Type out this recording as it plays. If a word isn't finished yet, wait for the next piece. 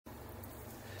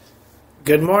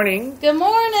Good morning. Good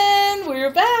morning.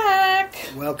 We're back.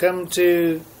 Welcome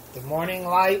to the Morning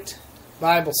Light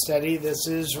Bible Study. This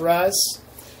is Russ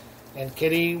and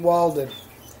Kitty Walden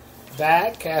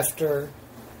back after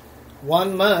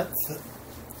 1 month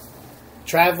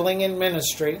traveling in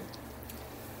ministry.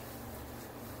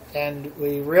 And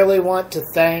we really want to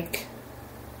thank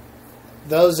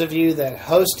those of you that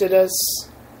hosted us,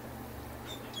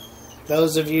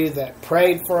 those of you that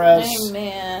prayed for us.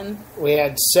 Amen. We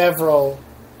had several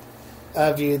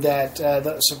of you that,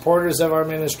 the supporters of our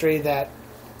ministry, that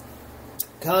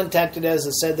contacted us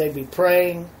and said they'd be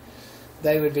praying,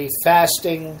 they would be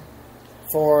fasting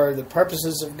for the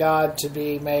purposes of God to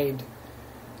be made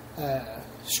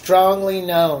strongly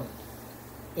known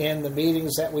in the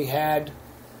meetings that we had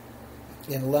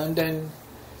in London,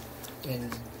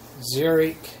 in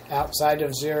Zurich, outside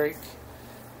of Zurich,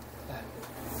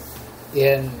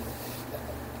 in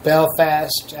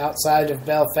Belfast, outside of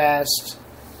Belfast,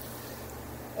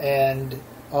 and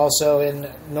also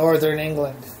in northern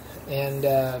England,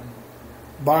 and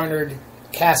Barnard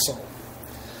Castle,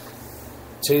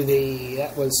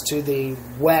 that was to the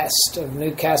west of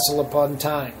Newcastle upon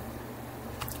Tyne.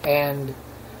 And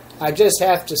I just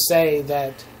have to say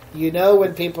that you know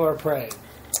when people are praying.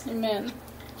 Amen.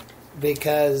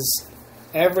 Because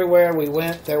everywhere we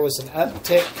went, there was an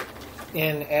uptick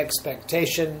in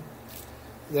expectation.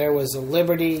 There was a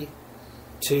liberty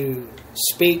to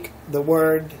speak the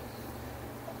word.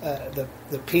 The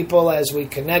people, as we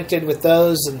connected with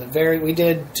those, we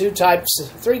did three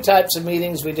types of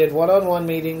meetings. We did one-on-one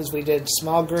meetings, we did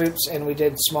small groups, and we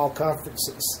did small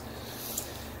conferences.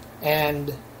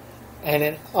 And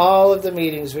in all of the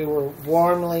meetings, we were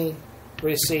warmly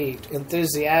received,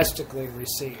 enthusiastically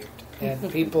received, and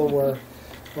people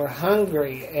were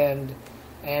hungry, and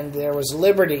there was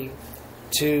liberty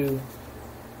to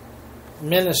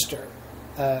minister.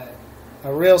 A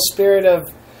real spirit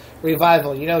of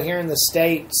revival. You know, here in the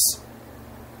States,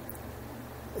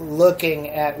 looking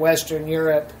at Western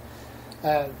Europe,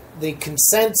 the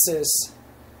consensus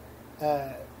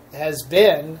has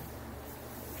been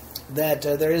that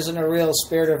there isn't a real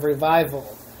spirit of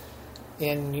revival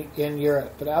in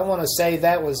Europe. But I want to say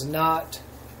that was not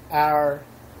our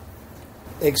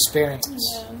experience.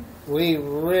 Yeah. We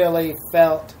really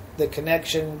felt the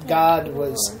connection. God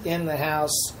was in the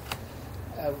house.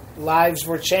 Lives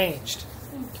were changed.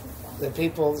 The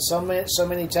people, so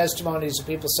many testimonies of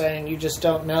people saying, you just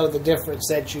don't know the difference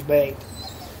that you made.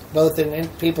 Both in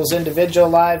people's individual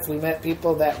life, we met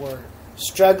people that were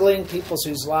struggling, people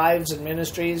whose lives and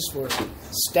ministries were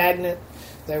stagnant.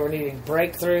 They were needing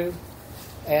breakthrough.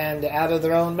 And out of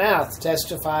their own mouth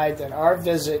testified that our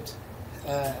visit,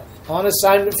 on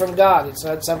assignment from God, it's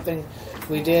not something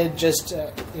we did just,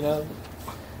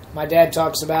 my dad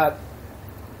talks about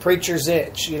preacher's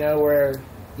itch, where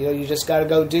you just got to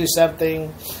go do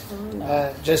something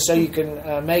just so you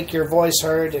can make your voice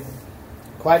heard. And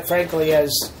quite frankly,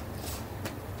 as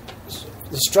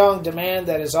the strong demand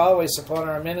that is always upon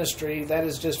our ministry, that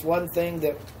is just one thing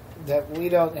that we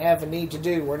don't have a need to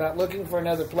do. We're not looking for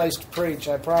another place to preach,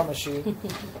 I promise you.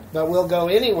 But we'll go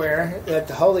anywhere that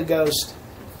the Holy Ghost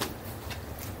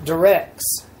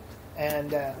directs.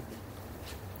 And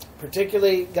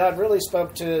particularly, God really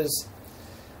spoke to us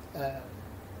the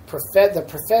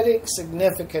prophetic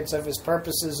significance of His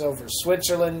purposes over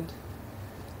Switzerland,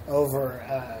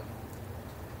 over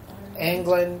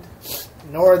England,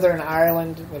 Northern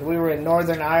Ireland. When we were in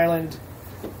Northern Ireland,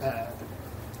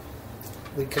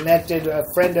 we connected a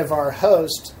friend of our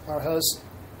host. Our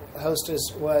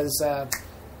hostess was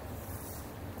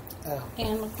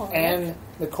Ann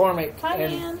McCormick. Hi,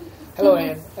 Ann. Hello,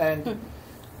 Ann.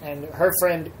 And her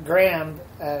friend Graham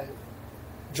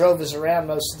drove us around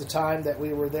most of the time that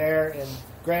we were there. And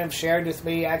Graham shared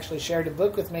a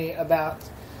book with me about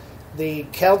the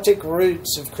Celtic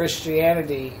roots of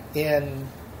Christianity in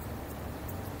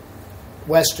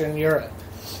Western Europe.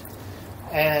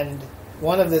 And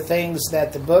one of the things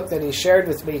that the book that he shared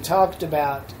with me talked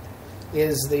about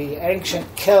is the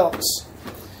ancient Celts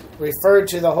referred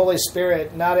to the Holy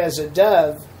Spirit not as a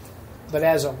dove, but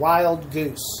as a wild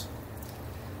goose.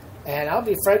 And I'll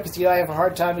be frank with you, I have a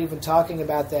hard time even talking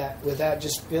about that without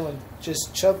just feeling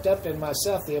just choked up in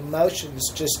myself. The emotions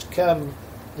just come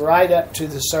right up to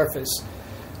the surface,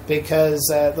 because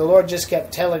the Lord just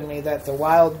kept telling me that the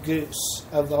wild goose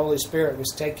of the Holy Spirit was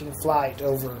taking flight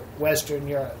over Western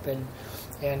Europe.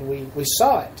 And we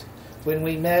saw it when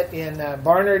we met in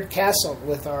Barnard Castle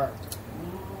with our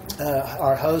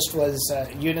host was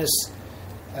Eunice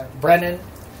Brennan,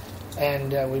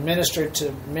 and we ministered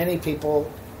to many people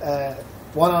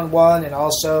one-on-one and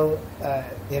also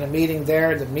in a meeting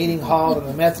there at the meeting hall in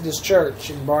the Methodist Church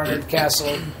in Barnard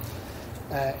Castle,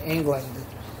 England.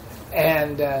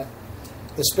 And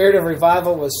the spirit of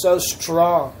revival was so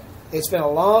strong. It's been a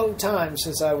long time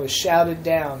since I was shouted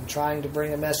down trying to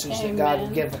bring a message that God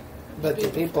had given. But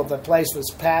the place was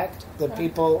packed. The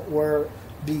people were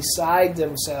beside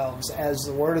themselves as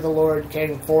the word of the Lord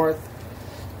came forth.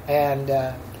 And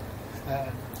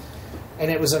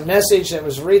it was a message that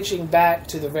was reaching back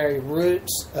to the very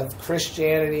roots of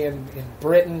Christianity in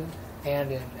Britain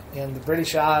and in the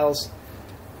British Isles.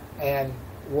 And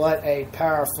what a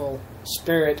powerful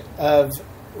spirit of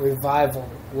revival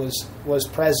was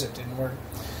present. And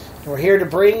we're here to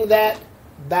bring that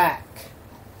back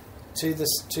to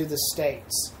the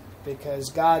States,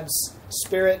 because God's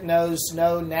Spirit knows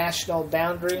no national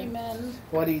boundary. Amen.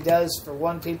 What He does for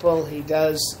one people, He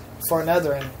does for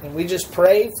another, and we just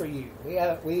pray for you.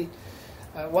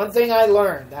 One thing I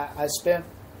learned, I spent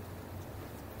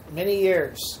many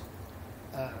years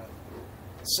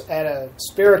at a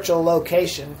spiritual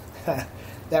location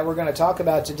that we're going to talk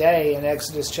about today in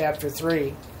Exodus chapter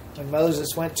 3, when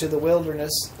Moses went to the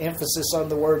wilderness, emphasis on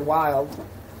the word wild,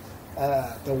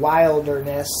 the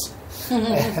wilderness.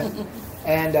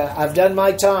 And I've done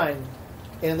my time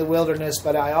in the wilderness,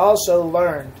 but I also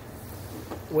learned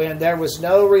when there was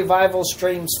no revival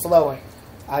streams flowing,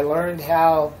 I learned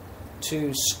how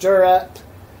to stir up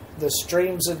the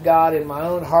streams of God in my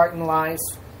own heart and life.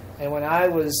 And when I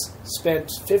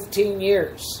spent 15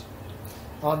 years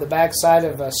on the backside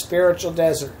of a spiritual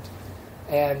desert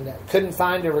and couldn't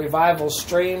find a revival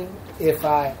stream if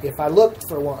I looked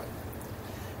for one.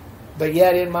 But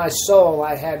yet in my soul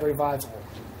I had revival.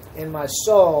 In my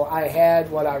soul I had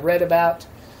what I read about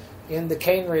in the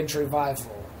Cane Ridge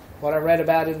revival, what I read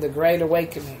about in the Great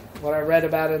Awakening, what I read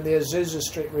about in the Azusa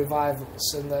Street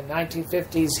revivals, in the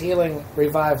 1950s healing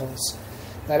revivals.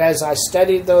 That as I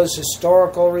studied those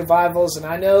historical revivals, and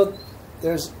I know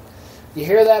you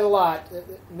hear that a lot,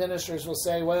 ministers will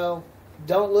say, well,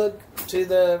 don't look to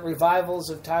the revivals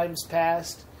of times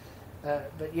past.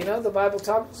 But the Bible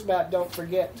talks about don't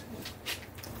forget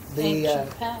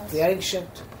the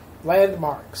ancient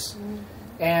landmarks. Mm-hmm.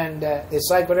 And it's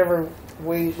like whenever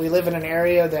we live in an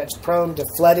area that's prone to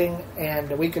flooding,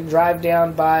 and we can drive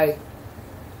down by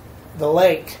the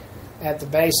lake at the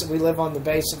base. We live on the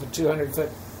base of a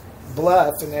 200-foot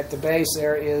bluff, and at the base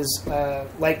there is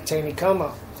Lake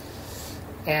Taneycomo,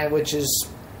 and which is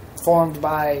formed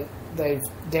by, they've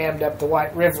dammed up the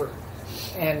White River.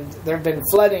 And there have been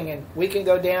flooding, and we can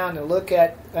go down and look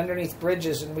at underneath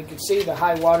bridges, and we can see the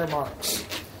high water marks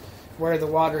where the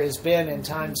water has been in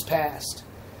times past.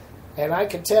 And I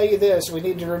can tell you this, we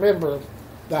need to remember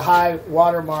the high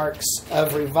water marks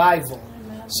of revival.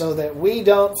 Amen. So that we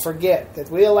don't forget, that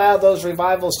we allow those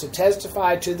revivals to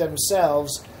testify to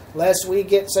themselves, lest we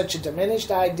get such a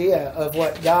diminished idea of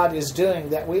what God is doing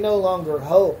that we no longer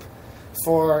hope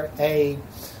for a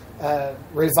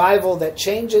revival that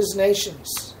changes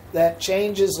nations, that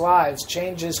changes lives,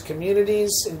 changes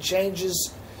communities, and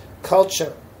changes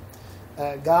culture.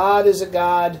 God is a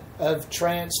God of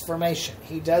transformation.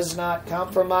 He does not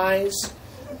compromise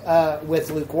with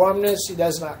lukewarmness. He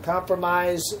does not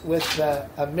compromise with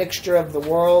a mixture of the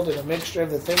world and a mixture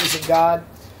of the things of God.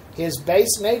 His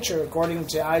base nature, according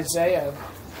to Isaiah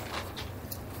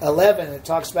 11, it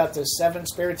talks about the 7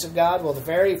 spirits of God. Well, the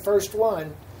very first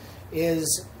one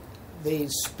is the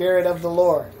Spirit of the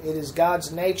Lord. It is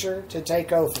God's nature to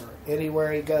take over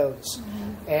anywhere He goes.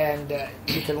 Mm-hmm. And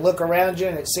you can look around you,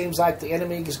 and it seems like the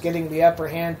enemy is getting the upper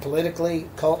hand politically,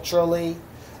 culturally,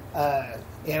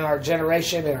 in our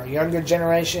generation, in our younger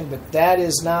generation, but that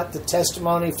is not the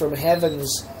testimony from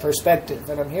heaven's perspective.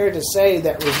 And I'm here to say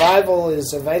that revival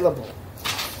is available.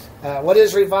 What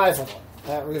is revival?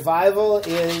 Revival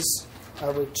is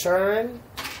a return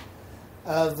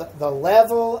of the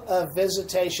level of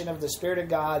visitation of the Spirit of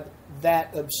God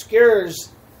that obscures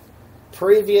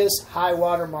previous high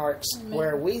water marks. Amen.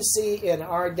 Where we see in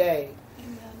our day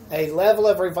a level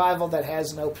of revival that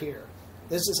has no peer.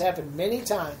 This has happened many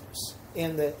times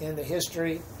in the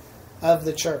history of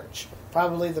the church.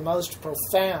 Probably the most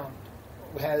profound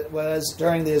was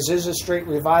during the Azusa Street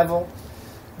revival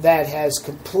that has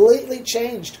completely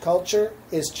changed culture,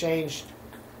 is changed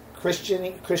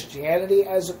Christianity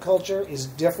as a culture, is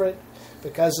different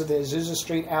because of the Azusa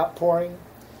Street outpouring.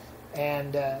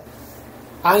 And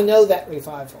I know that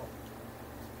revival.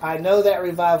 I know that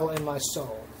revival in my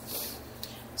soul.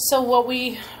 So what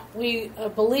we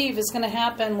believe is going to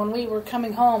happen, when we were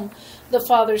coming home, the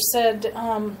Father said,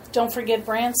 don't forget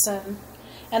Branson.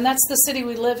 And that's the city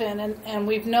we live in. And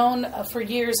we've known for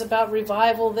years about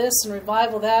revival this and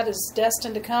revival that is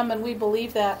destined to come. And we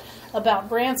believe that about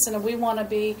Branson. And we want to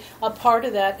be a part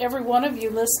of that. Every one of you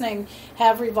listening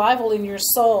have revival in your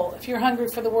soul. If you're hungry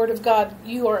for the Word of God,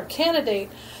 you are a candidate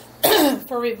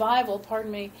for revival,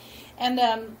 pardon me. And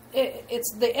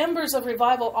it's the embers of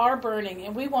revival are burning,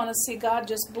 and we want to see God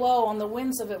just blow on the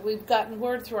winds of it. We've gotten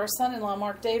word through our son-in-law,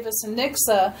 Mark Davis, in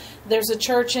Nixa. There's a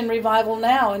church in revival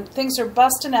now, and things are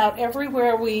busting out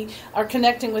everywhere. We are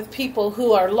connecting with people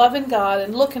who are loving God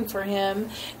and looking for Him.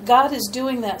 God is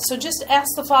doing that. So just ask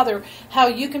the Father how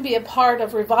you can be a part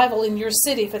of revival in your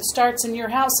city. If it starts in your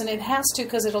house, and it has to,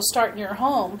 because it'll start in your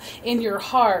home, in your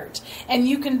heart. And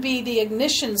you can be the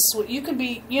ignition switch. You can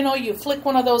be, you flick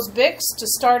one of those Bics to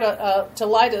start to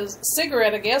light a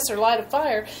cigarette, I guess, or light a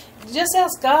fire. Just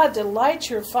ask God to light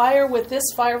your fire with this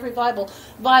fire of revival,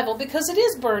 because it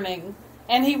is burning,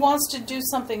 and He wants to do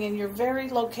something in your very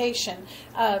location.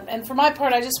 And for my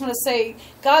part, I just want to say,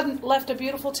 God left a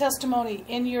beautiful testimony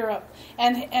in Europe,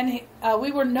 and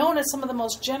we were known as some of the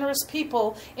most generous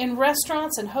people in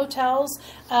restaurants and hotels.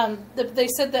 They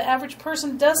said the average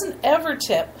person doesn't ever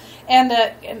tip, and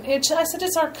I said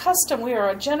it's our custom. We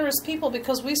are a generous people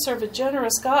because we serve a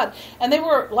generous God. And they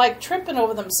were like tripping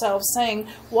over themselves, saying,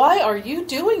 "Why are you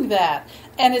doing that?"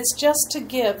 And it's just to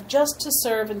give, just to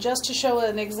serve, and just to show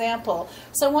an example.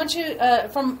 So I want you,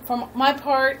 from my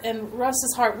part and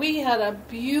Russ's heart, we had a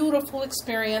beautiful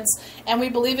experience, and we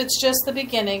believe it's just the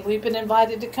beginning. We've been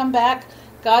invited to come back.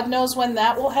 God knows when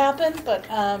that will happen, but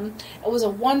it was a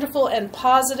wonderful and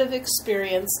positive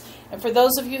experience. And for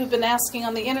those of you who've been asking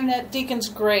on the internet, Deacon's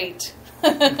great.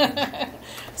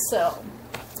 So,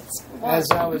 as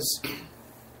I was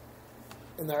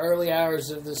in the early hours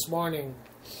of this morning,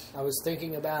 I was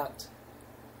thinking about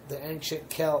the ancient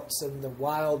Celts and the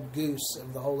wild goose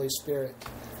of the Holy Spirit.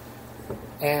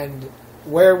 And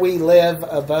where we live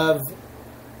above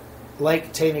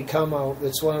Lake Taneycomo,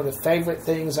 it's one of the favorite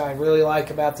things I really like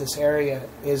about this area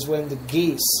is when the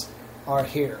geese are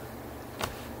here.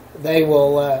 They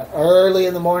will, early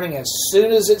in the morning, as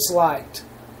soon as it's light,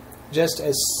 just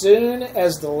as soon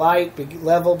as the light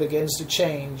level begins to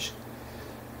change,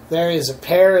 there is a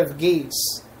pair of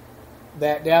geese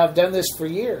that, now I've done this for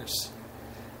years,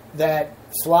 that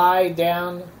fly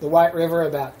down the White River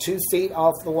about 2 feet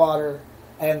off the water,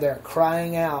 and they're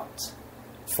crying out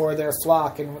for their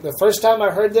flock. And the first time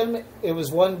I heard them, it was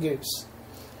one goose.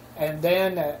 And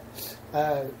then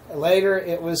later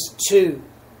it was two.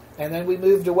 And then we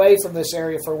moved away from this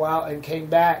area for a while and came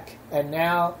back. And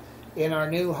now in our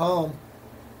new home,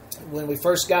 when we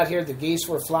first got here, the geese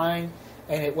were flying.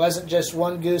 And it wasn't just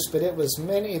one goose, but it was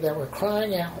many that were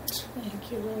crying out.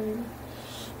 Thank you, Lord.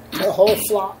 The whole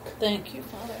flock. Thank you,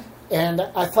 Father. And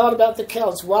I thought about the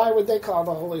Celts. Why would they call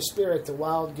the Holy Spirit the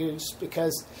wild goose?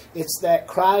 Because it's that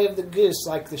cry of the goose,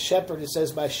 like the shepherd. It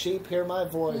says, "My sheep hear my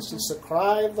voice." Mm-hmm. It's the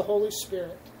cry of the Holy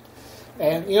Spirit.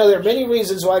 And, there are many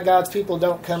reasons why God's people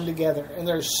don't come together. And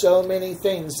there's so many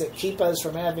things that keep us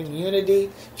from having unity,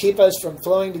 keep us from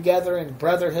flowing together in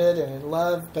brotherhood and in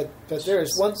love. But there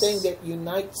is one thing that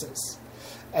unites us.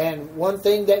 And one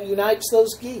thing that unites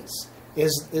those geese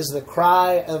is the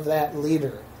cry of that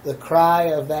leader, the cry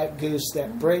of that goose that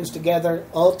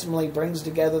ultimately brings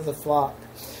together the flock.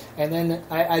 And then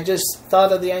I just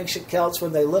thought of the ancient Celts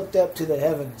when they looked up to the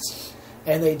heavens.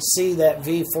 And they'd see that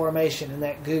V formation and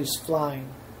that goose flying.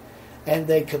 And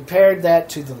they compared that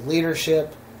to the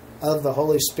leadership of the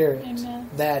Holy Spirit. Amen.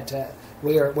 That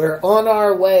we're on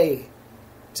our way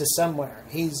to somewhere.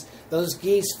 Those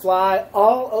geese fly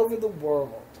all over the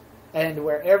world. And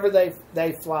wherever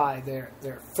they fly,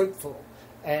 they're fruitful.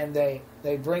 And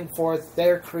they bring forth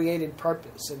their created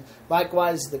purpose. And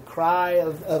likewise, the cry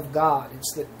of God.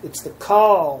 It's the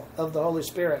call of the Holy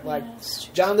Spirit. Like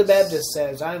John the Baptist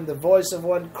says, "I am the voice of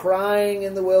one crying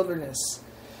in the wilderness."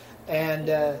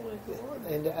 And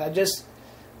I just,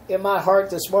 in my heart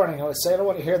this morning, I was saying, I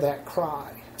want to hear that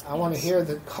cry. I want to hear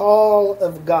the call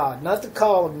of God, not the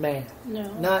call of man. No.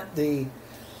 Not the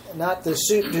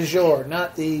soup du jour,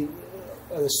 not the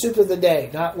soup of the day,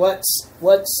 not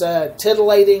what's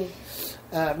titillating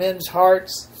men's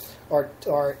hearts or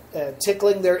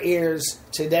tickling their ears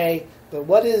today, but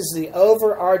what is the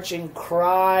overarching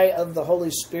cry of the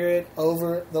Holy Spirit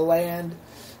over the land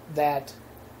that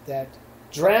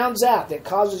drowns out, that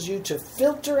causes you to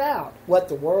filter out what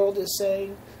the world is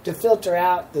saying, to filter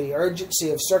out the urgency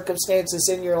of circumstances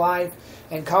in your life,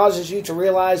 and causes you to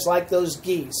realize, like those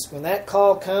geese, when that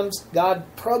call comes, God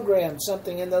programs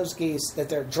something in those geese that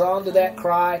they're drawn to that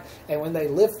cry, and when they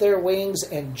lift their wings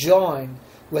and join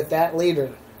with that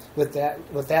leader, with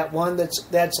that one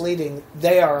that's leading,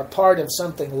 they are a part of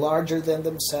something larger than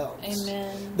themselves.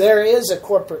 Amen. There is a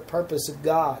corporate purpose of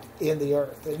God in the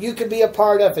earth, and you can be a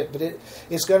part of it, but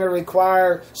it's going to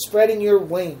require spreading your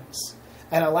wings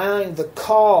and allowing the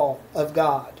call of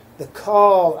God, the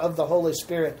call of the Holy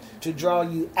Spirit to draw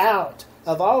you out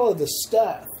of all of the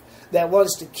stuff that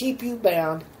wants to keep you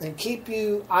bound and keep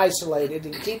you isolated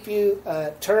and keep you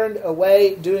turned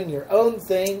away doing your own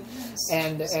thing,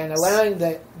 and allowing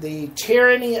the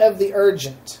tyranny of the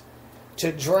urgent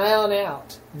to drown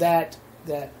out that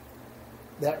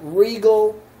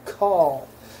regal call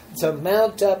to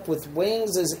mount up with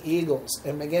wings as eagles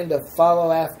and begin to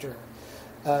follow after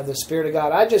the Spirit of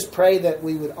God. I just pray that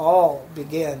we would all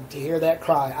begin to hear that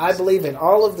cry. I believe in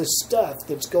all of the stuff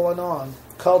that's going on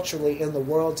culturally in the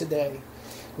world today,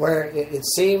 where it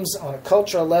seems on a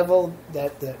cultural level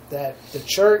that the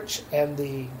church and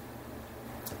the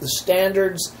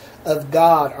standards of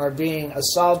God are being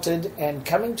assaulted and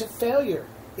coming to failure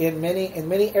in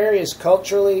many areas,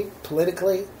 culturally,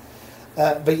 politically.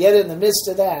 But yet in the midst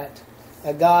of that,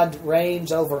 God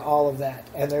reigns over all of that.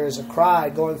 And there is a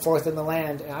cry going forth in the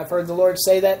land. And I've heard the Lord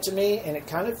say that to me, and it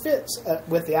kind of fits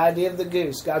with the idea of the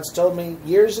goose. God's told me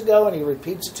years ago, and He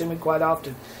repeats it to me quite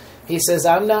often. He says,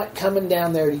 I'm not coming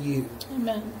down there to you.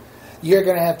 Amen. You're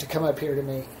going to have to come up here to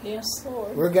me. Yes,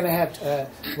 Lord. We're going to have to,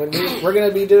 we're going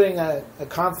to be doing a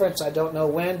conference. I don't know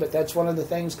when, but that's one of the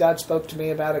things God spoke to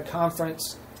me about, a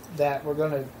conference that we're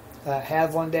going to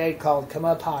have one day called Come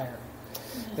Up Higher.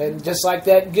 And just like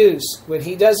that goose, when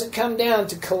he doesn't come down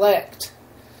to collect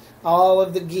all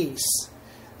of the geese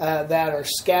that are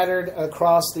scattered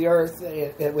across the earth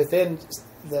within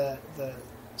the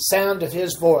sound of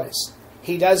his voice,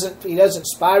 he doesn't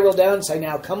spiral down and say,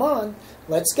 now come on,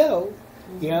 let's go.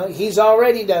 You know, He's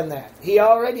already done that. He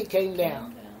already came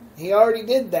down. He already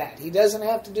did that. He doesn't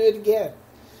have to do it again.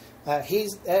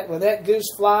 When that goose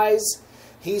flies,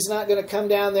 He's not going to come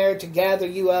down there to gather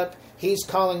you up. He's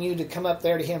calling you to come up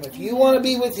there to Him. If you want to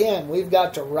be with Him, we've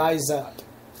got to rise up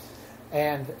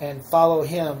and follow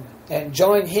Him and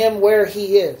join Him where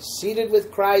He is, seated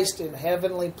with Christ in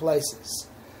heavenly places.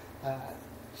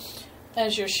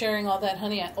 As you're sharing all that,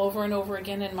 honey, over and over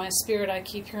again in my spirit, I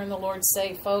keep hearing the Lord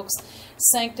say, folks,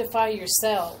 sanctify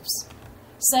yourselves.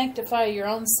 Sanctify your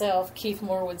own self, Keith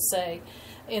Moore would say.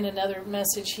 In another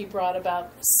message he brought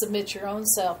about submit your own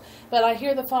self. But I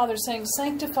hear the Father saying,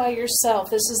 sanctify yourself.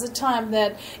 This is a time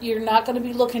that you're not going to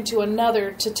be looking to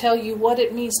another to tell you what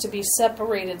it means to be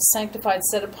separated, sanctified,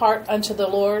 set apart unto the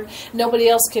Lord. Nobody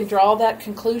else can draw that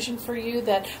conclusion for you.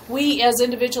 That we as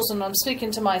individuals, and I'm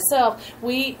speaking to myself,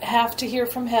 we have to hear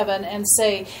from heaven and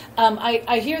say,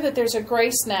 I hear that there's a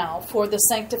grace now for the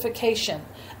sanctification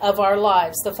of our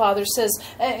lives. The Father says,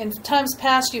 in times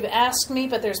past you've asked me,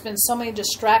 but there's been so many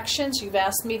distractions. You've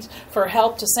asked me for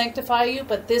help to sanctify you,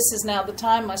 but this is now the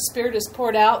time. My Spirit is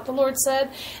poured out, the Lord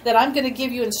said, that I'm going to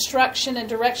give you instruction and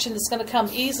direction that's going to come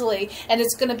easily, and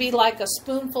it's going to be like a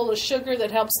spoonful of sugar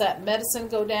that helps that medicine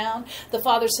go down. The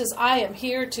Father says, I am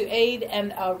here to aid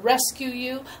and rescue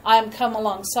you. I am come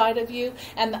alongside of you,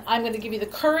 and I'm going to give you the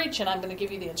courage, and I'm going to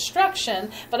give you the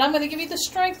instruction, but I'm going to give you the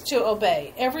strength to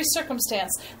obey every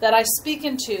circumstance that I speak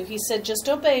into. He said, just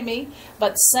obey me,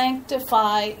 but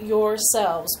sanctify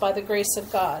yourselves by the grace of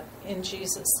God in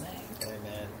Jesus' name.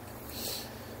 Amen.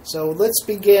 So let's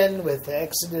begin with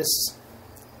Exodus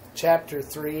chapter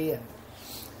 3. And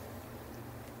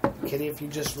Kitty, if you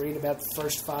just read about the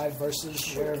first 5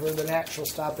 verses, wherever the natural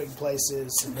stopping place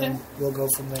is, and then we'll go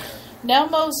from there. Now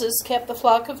Moses kept the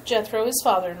flock of Jethro, his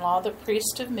father-in-law, the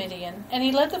priest of Midian, and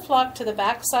he led the flock to the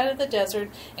backside of the desert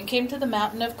and came to the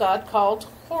mountain of God called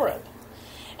Horeb.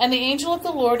 And the angel of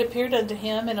the Lord appeared unto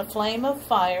him in a flame of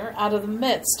fire out of the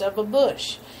midst of a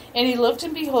bush. And he looked,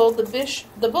 and behold, the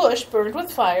bush burned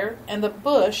with fire, and the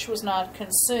bush was not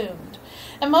consumed.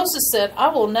 And Moses said, I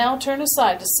will now turn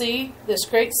aside to see this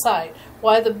great sight,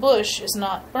 why the bush is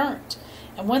not burnt.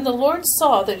 And when the Lord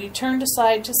saw that he turned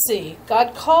aside to see,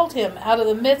 God called him out of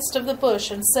the midst of the bush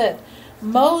and said,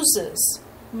 Moses,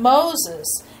 Moses.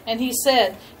 And he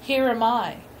said, Here am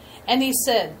I. And he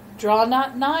said, Draw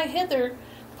not nigh hither,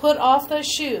 put off thy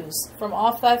shoes from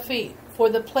off thy feet, for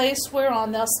the place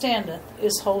whereon thou standest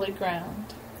is holy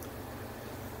ground.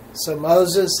 So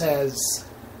Moses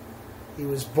he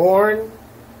was born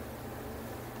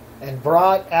and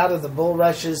brought out of the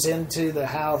bulrushes into the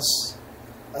house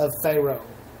of Pharaoh.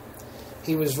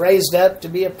 He was raised up to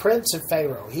be a prince of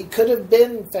Pharaoh. He could have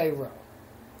been Pharaoh,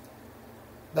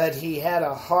 but he had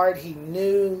a heart. He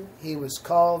knew he was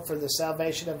called for the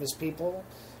salvation of his people,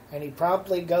 and he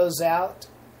promptly goes out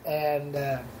and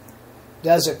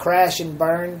does a crash and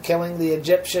burn, killing the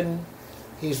Egyptian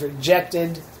He's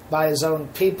rejected by his own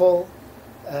people.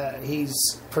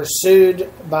 He's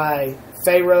pursued by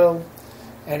Pharaoh,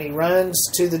 and he runs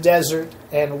to the desert.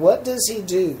 And what does he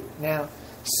do? Now,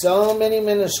 so many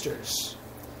ministers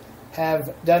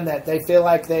have done that. They feel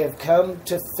like they have come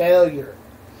to failure.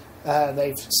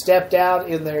 They've stepped out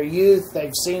in their youth.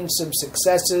 They've seen some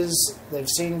successes. They've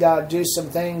seen God do some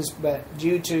things, but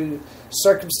due to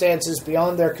circumstances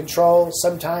beyond their control,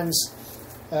 sometimes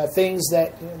things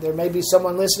that there may be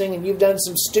someone listening and you've done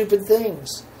some stupid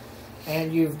things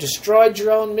and you've destroyed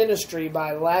your own ministry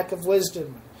by lack of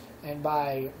wisdom and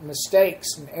by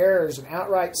mistakes and errors and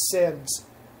outright sins.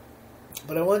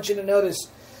 But I want you to notice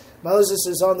Moses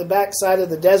is on the backside of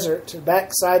the desert, the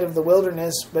backside of the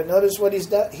wilderness, but notice what he's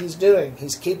doing.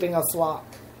 He's keeping a flock.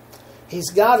 He's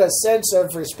got a sense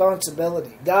of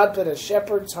responsibility. God put a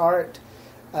shepherd's heart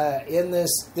in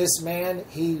this man.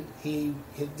 The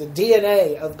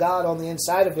DNA of God on the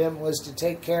inside of him was to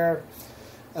take care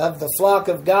of the flock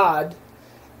of God,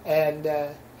 and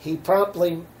he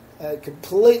promptly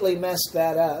completely messed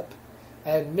that up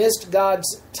and missed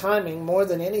God's timing more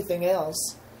than anything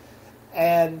else.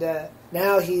 And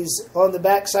now he's on the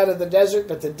backside of the desert,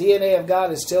 but the DNA of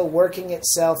God is still working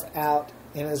itself out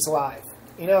in his life.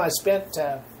 You know, I spent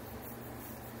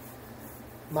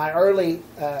my early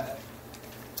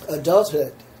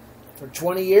adulthood for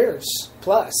 20 years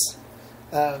plus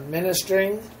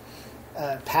ministering,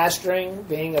 pastoring,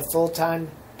 being a full-time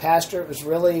pastor. It was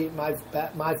really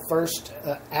my first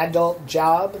adult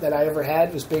job that I ever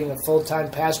had, was being a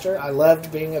full-time pastor. I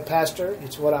loved being a pastor.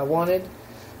 It's what I wanted,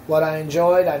 what I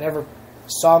enjoyed. I never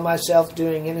saw myself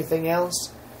doing anything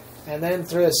else. And then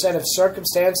through a set of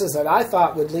circumstances that I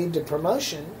thought would lead to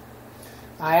promotion,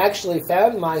 I actually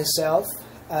found myself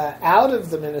out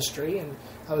of the ministry, and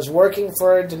I was working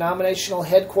for a denominational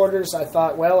headquarters. I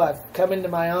thought, well, I've come into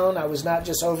my own. I was not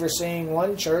just overseeing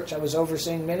one church. I was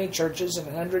overseeing many churches and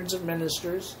hundreds of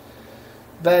ministers.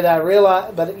 But I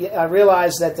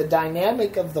realized that the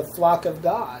dynamic of the flock of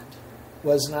God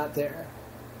was not there.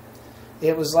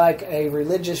 It was like a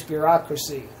religious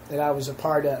bureaucracy that I was a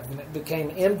part of, and it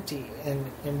became empty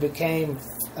and became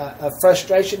a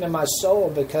frustration in my soul,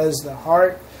 because the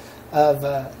heart of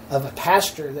a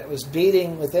pastor that was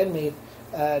beating within me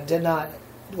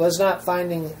was not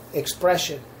finding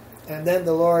expression. And then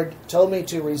the Lord told me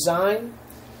to resign,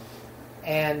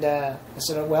 and I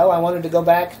said, well, I wanted to go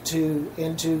back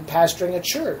into pastoring a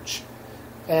church.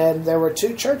 And there were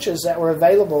 2 churches that were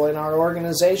available in our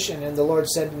organization, and the Lord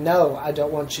said, no, I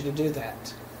don't want you to do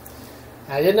that.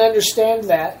 I didn't understand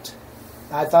that.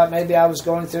 I thought maybe I was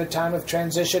going through a time of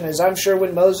transition, as I'm sure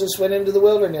when Moses went into the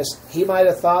wilderness, he might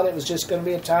have thought it was just going to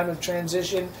be a time of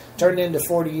transition, turned into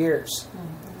 40 years.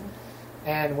 Mm-hmm.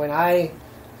 And when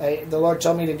the Lord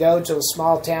told me to go to a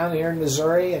small town here in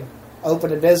Missouri and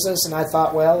open a business, and I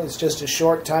thought, well, it's just a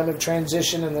short time of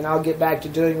transition and then I'll get back to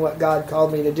doing what God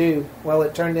called me to do. Well,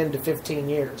 it turned into 15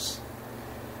 years.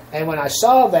 And when I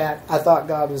saw that, I thought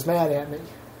God was mad at me.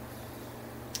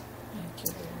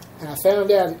 And I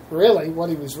found out really what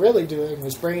he was really doing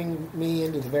was bringing me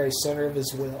into the very center of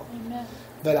his will. Amen.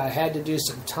 But I had to do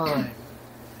some time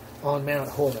on Mount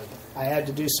Horeb. I had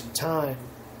to do some time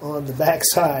on the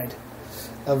backside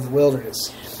of the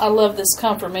wilderness. I love this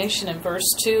confirmation in verse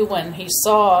 2 when he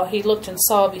looked and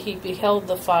saw, he beheld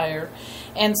the fire.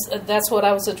 And that's what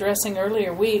I was addressing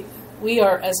earlier. We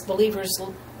are, as believers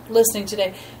listening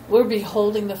today, we're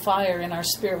beholding the fire in our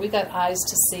spirit. We've got eyes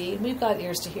to see, and we've got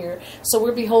ears to hear. So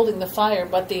we're beholding the fire,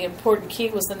 but the important key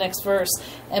was the next verse.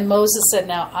 And Moses said,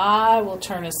 now I will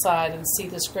turn aside and see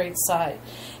this great sight.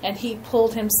 And he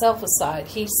pulled himself aside.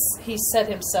 He set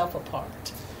himself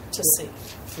apart to see.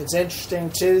 It's interesting,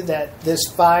 too, that this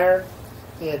fire,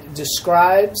 it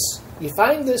describes, you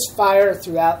find this fire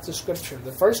throughout the Scripture.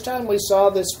 The first time we saw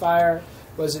this fire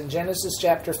was in Genesis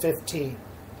chapter 15,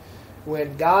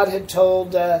 when God had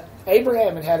told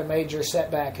Abraham had a major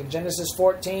setback. In Genesis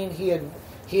 14,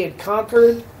 he had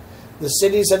conquered the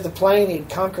cities of the plain. He had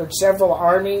conquered several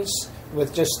armies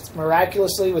with just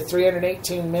miraculously with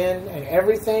 318 men, and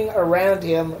everything around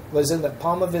him was in the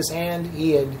palm of his hand.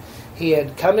 He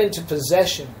had come into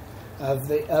possession of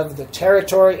the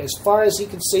territory as far as he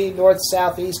could see, north,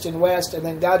 south, east, and west. And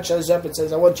then God shows up and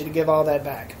says, I want you to give all that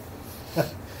back.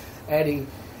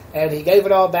 and he gave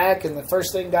it all back. And the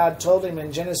first thing God told him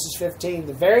in Genesis 15,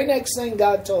 the very next thing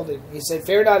God told him, he said,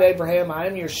 fear not, Abraham, I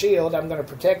am your shield. I'm going to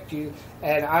protect you,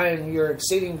 and I am your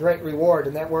exceeding great reward.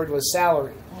 And that word was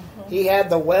salary. Mm-hmm. He had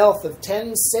the wealth of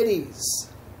 10 cities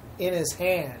in his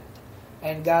hand.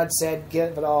 And God said,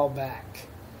 give it all back.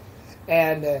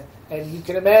 And you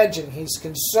can imagine he's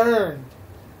concerned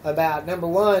about, number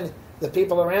one, the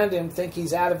people around him think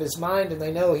he's out of his mind, and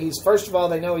they know first of all,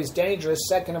 they know he's dangerous.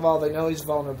 Second of all, they know he's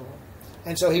vulnerable.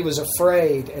 And so he was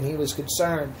afraid and he was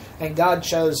concerned. And God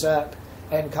shows up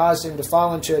and caused him to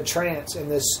fall into a trance. And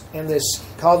this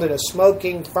called it a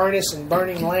smoking furnace and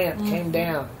burning lamp came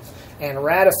down and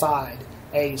ratified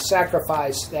a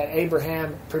sacrifice that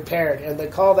Abraham prepared. And they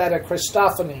call that a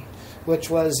Christophany,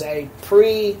 which was a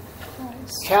pre-Calvary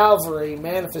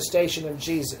manifestation of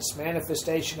Jesus,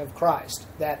 manifestation of Christ.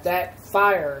 That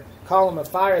fire, column of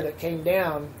fire that came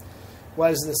down,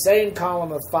 was the same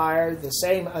column of fire, the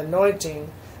same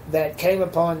anointing that came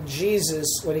upon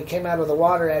Jesus when he came out of the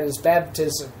water at his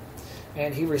baptism.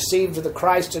 And he received the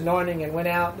Christ anointing and went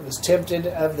out and was tempted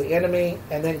of the enemy,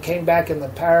 and then came back in the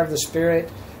power of the Spirit,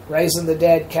 raising the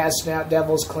dead, casting out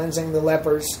devils, cleansing the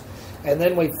lepers. And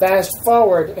then we fast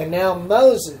forward, and now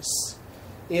Moses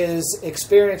is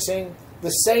experiencing the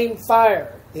same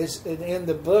fire is in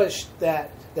the bush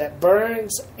that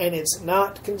burns and it's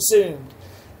not consumed.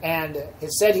 And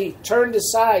it said he turned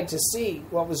aside to see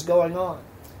what was going on.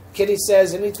 Kitty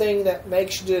says, anything that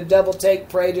makes you do a double take,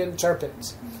 pray to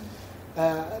interpret.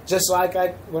 Just like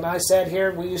when I sat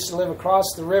here, we used to live across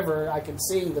the river. I could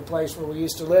see the place where we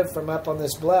used to live from up on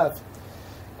this bluff.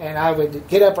 And I would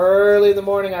get up early in the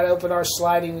morning. I'd open our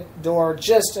sliding door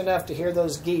just enough to hear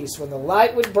those geese. When the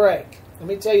light would break, let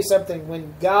me tell you something.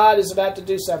 When God is about to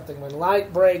do something, when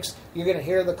light breaks, you're going to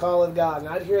hear the call of God. And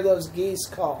I'd hear those geese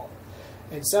call.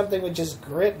 And something would just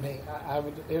grip me.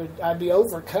 I'd be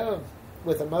overcome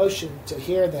with emotion to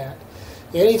hear that.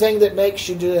 Anything that makes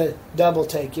you do a double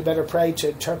take, you better pray to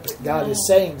interpret. God is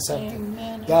saying something.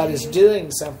 Amen. God is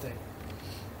doing something.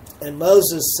 And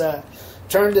Moses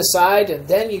turned aside, and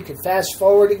then you can fast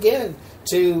forward again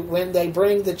to when they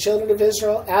bring the children of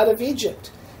Israel out of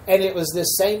Egypt. And it was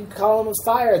this same column of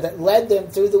fire that led them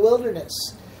through the wilderness.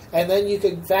 And then you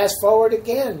can fast forward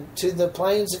again to the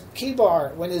plains of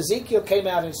Kibar, when Ezekiel came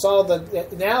out and saw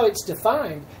now it's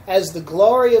defined as the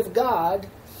glory of God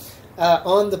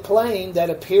on the plain that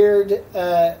appeared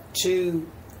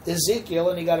to Ezekiel,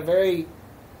 and he got a very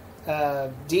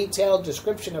detailed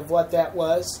description of what that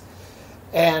was.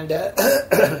 And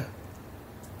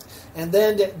and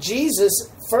then Jesus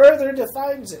further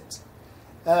defines it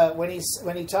when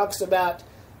he talks about.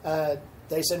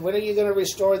 They said, when are you going to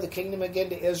restore the kingdom again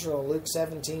to Israel? Luke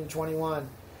 17:21.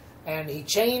 And he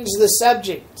changed the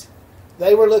subject.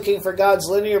 They were looking for God's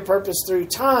linear purpose through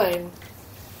time.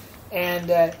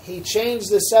 And he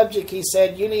changed the subject. He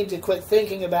said, you need to quit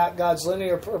thinking about God's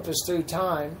linear purpose through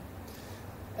time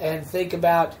and think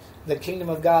about the kingdom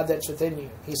of God that's within you.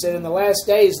 He said, in the last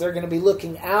days, they're going to be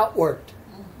looking outward.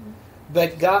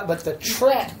 But the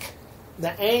trek,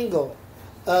 the angle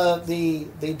of the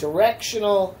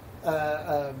directional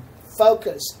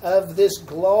focus of this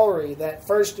glory that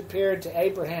first appeared to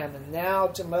Abraham and now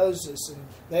to Moses and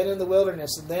then in the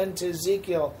wilderness and then to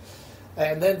Ezekiel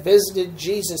and then visited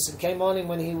Jesus and came on him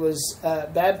when he was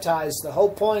baptized. The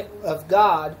whole point of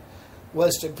God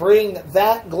was to bring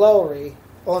that glory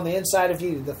on the inside of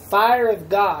you. The fire of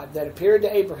God that appeared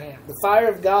to Abraham, the fire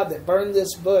of God that burned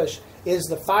this bush, is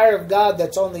the fire of God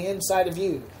that's on the inside of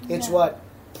you. It's what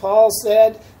Paul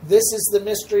said, this is the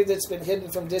mystery that's been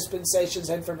hidden from dispensations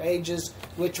and from ages,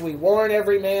 which we warn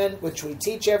every man, which we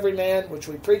teach every man, which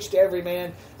we preach to every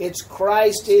man. It's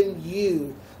Christ in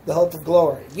you, the hope of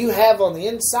glory. You have on the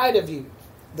inside of you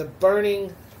the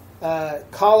burning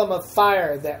column of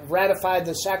fire that ratified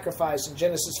the sacrifice in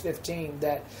Genesis 15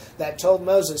 that told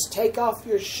Moses, take off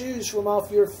your shoes from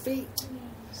off your feet.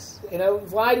 Yes. You know,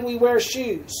 why do we wear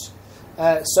shoes?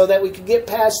 So that we can get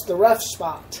past the rough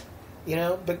spot. You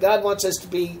know, but God wants us to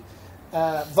be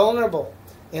vulnerable.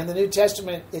 In the New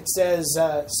Testament, it says,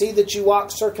 see that you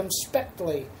walk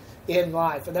circumspectly in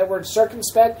life. And that word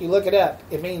circumspect, you look it up.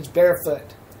 It means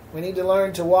barefoot. We need to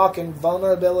learn to walk in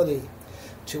vulnerability,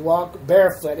 to walk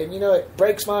barefoot. And you know, it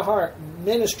breaks my heart.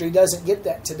 Ministry doesn't get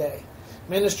that today.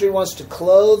 Ministry wants to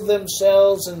clothe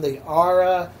themselves in the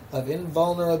aura of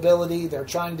invulnerability. They're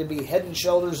trying to be head and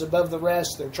shoulders above the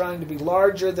rest. They're trying to be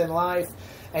larger than life.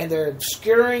 And they're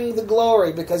obscuring the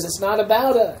glory because it's not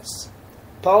about us.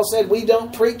 Paul said we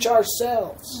don't preach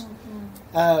ourselves.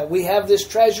 We have this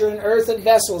treasure in earthen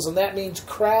vessels, and that means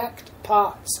cracked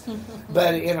pots.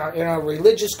 But in our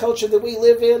religious culture that we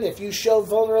live in, if you show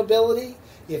vulnerability,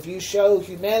 if you show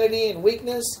humanity and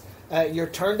weakness, you're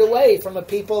turned away from a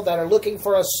people that are looking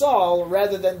for a Saul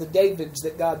rather than the Davids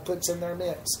that God puts in their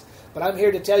midst. But I'm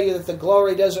here to tell you that the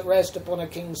glory doesn't rest upon a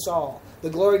King Saul. The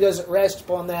glory doesn't rest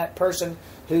upon that person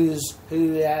who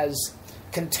has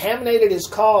contaminated his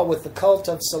call with the cult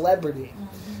of celebrity.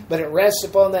 but it rests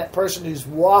upon that person who's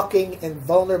walking in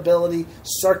vulnerability,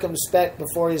 circumspect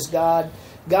before his God.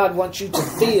 God wants you to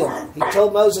feel. He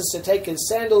told Moses to take his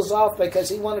sandals off because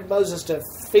he wanted Moses to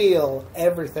feel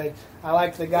everything. I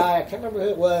like the guy, I can't remember who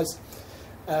it was,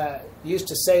 used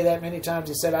to say that many times.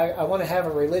 He said, I want to have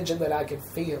a religion that I can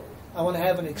feel. I want to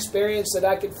have an experience that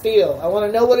I can feel. I want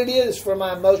to know what it is for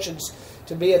my emotions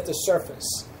to be at the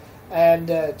surface and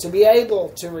to be able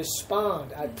to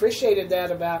respond. I appreciated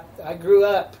that I grew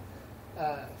up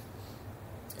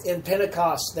in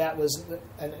Pentecost. It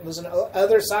was an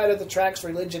other side of the tracks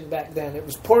religion back then. It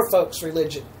was poor folks'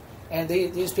 religion. And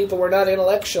these people were not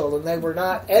intellectual and they were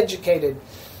not educated.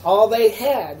 All they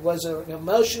had was an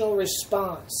emotional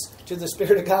response to the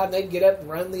Spirit of God, and they'd get up and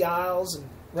run the aisles and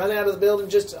run out of the building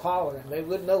just to holler, and they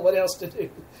wouldn't know what else to do.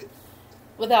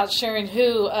 Without sharing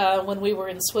who, when we were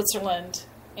in Switzerland,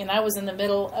 and I was in the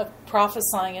middle of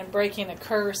prophesying and breaking a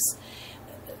curse,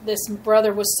 this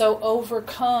brother was so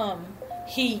overcome,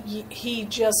 he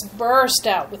just burst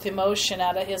out with emotion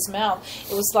out of his mouth.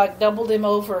 It was like doubled him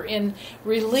over in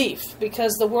relief,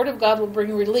 because the Word of God will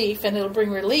bring relief and it'll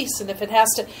bring release. And if it has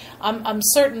to, I'm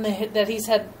certain that he's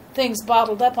had things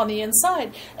bottled up on the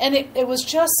inside. And it was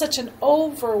just such an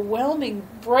overwhelming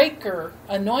breaker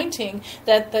anointing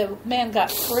that the man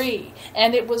got free.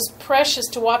 And it was precious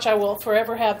to watch. I will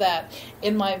forever have that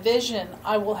in my vision.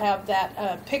 I will have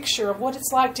that picture of what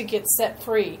it's like to get set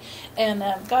free. And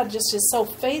God just is so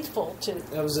faithful to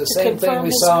That was the same thing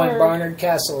we saw in Barnard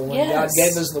Castle when God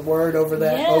gave us the word over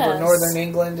that, over northern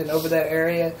England and over that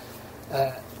area.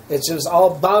 It was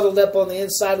all bottled up on the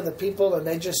inside of the people, and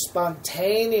they just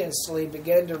spontaneously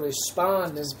began to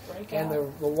respond. And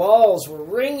the walls were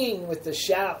ringing with the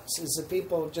shouts as the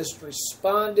people just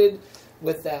responded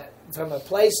with that from a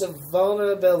place of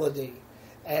vulnerability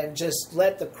and just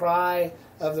let the cry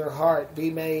of their heart be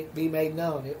made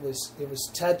known. It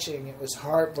was touching. It was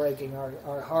heartbreaking.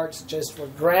 Our hearts just were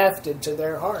grafted to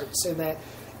their hearts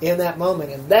in that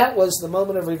moment. And that was the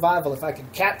moment of revival. If I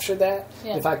could capture that,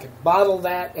 if I could bottle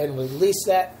that and release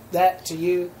that to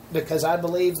you, because I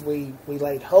believe we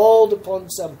laid hold upon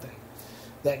something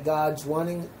that God's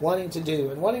wanting to do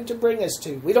and wanting to bring us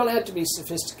to. We don't have to be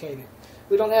sophisticated.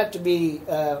 We don't have to be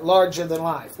larger than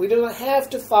life. We do not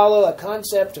have to follow a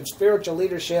concept of spiritual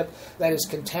leadership that is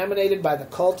contaminated by the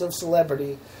cult of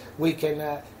celebrity. We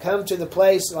can come to the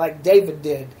place like David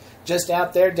did. Just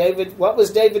out there, what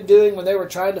was David doing when they were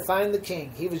trying to find the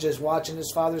king? He was just watching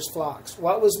his father's flocks.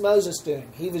 What was Moses doing?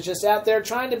 He was just out there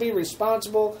trying to be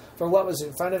responsible for what was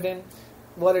in front of him.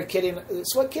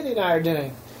 It's what Kitty and I are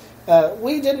doing.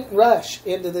 We didn't rush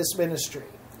into this ministry.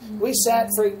 We sat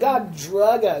free. God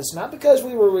drug us, not because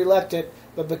we were reluctant,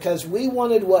 but because we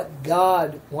wanted what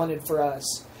God wanted for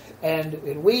us.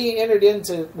 And we entered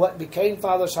into what became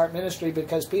Father's Heart Ministry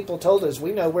because people told us,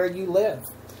 we know where you live.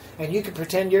 And you can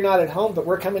pretend you're not at home, but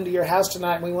we're coming to your house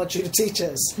tonight and we want you to teach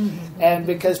us. And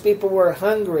because people were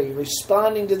hungry,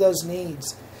 responding to those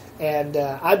needs. And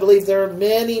I believe there are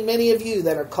many, many of you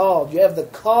that are called. You have the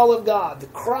call of God, the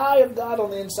cry of God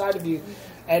on the inside of you.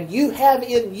 And you have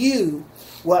in you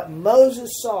what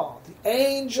Moses saw, the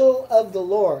angel of the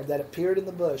Lord that appeared in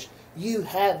the bush. You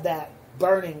have that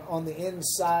burning on the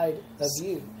inside of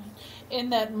you. In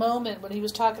that moment, when he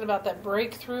was talking about that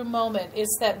breakthrough moment,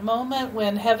 it's that moment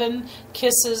when heaven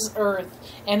kisses earth.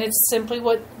 And it's simply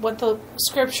what the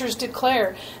scriptures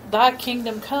declare. Thy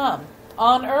kingdom come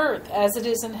on earth as it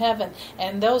is in heaven.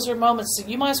 And those are moments. So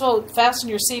you might as well fasten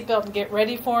your seatbelt and get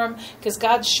ready for them, because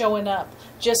God's showing up.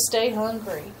 Just stay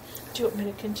hungry. Do you want me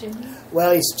to continue?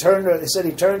 Well, he said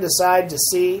he turned aside to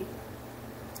see.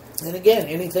 And again,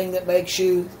 anything that makes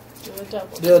you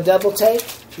do a double take,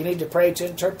 you need to pray to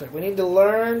interpret. We need to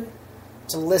learn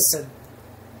to listen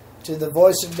to the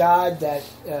voice of God that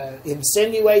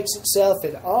insinuates itself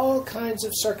in all kinds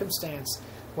of circumstance.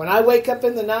 When I wake up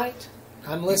in the night,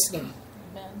 I'm listening.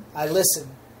 Amen. I listen.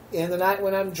 In the night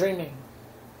when I'm dreaming,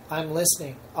 I'm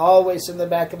listening. Always in the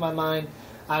back of my mind,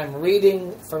 I'm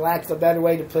reading, for lack of a better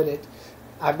way to put it,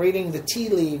 I'm reading the tea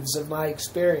leaves of my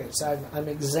experience. I'm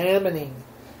examining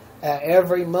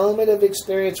every moment of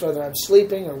experience, whether I'm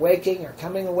sleeping or waking or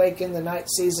coming awake in the night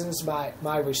seasons.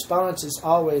 My response is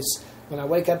always, when I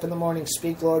wake up in the morning,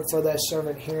 speak, Lord, for thy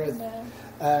servant heareth.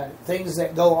 Things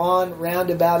that go on round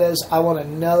about us, I want to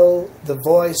know the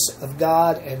voice of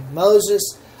God. And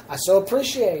Moses, I so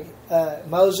appreciate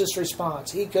Moses'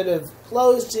 response. He could have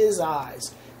closed his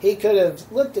eyes. He could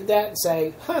have looked at that and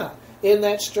say, isn't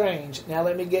that strange? Now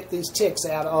let me get these ticks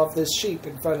out off this sheep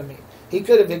in front of me. He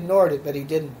could have ignored it, but he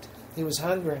didn't. He was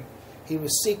hungry. He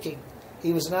was seeking.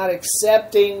 He was not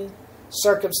accepting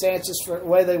circumstances for the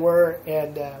way they were.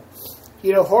 And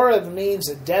You know, Horeb means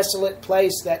a desolate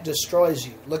place that destroys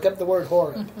you. Look up the word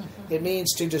Horeb. It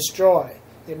means to destroy.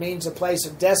 It means a place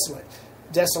of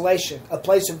desolation, a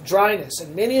place of dryness.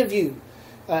 And many of you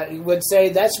would say,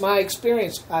 that's my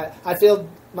experience. I feel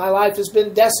my life has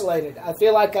been desolated. I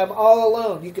feel like I'm all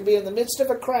alone. You could be in the midst of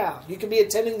a crowd. You could be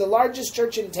attending the largest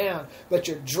church in town, but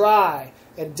you're dry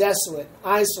and desolate,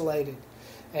 isolated.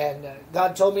 And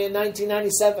God told me in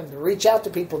 1997 to reach out to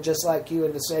people just like you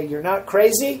and to say, you're not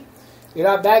crazy, you're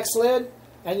not backslid,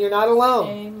 and you're not alone.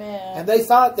 Amen. And they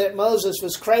thought that Moses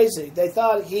was crazy. They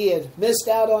thought he had missed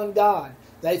out on God.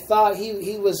 They thought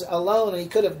he was alone and he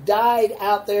could have died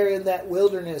out there in that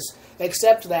wilderness,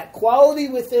 except that quality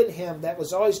within him that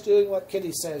was always doing what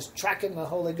Kitty says, tracking the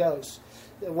Holy Ghost,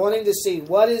 wanting to see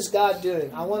what is God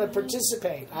doing. I want to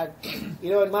participate.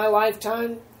 In my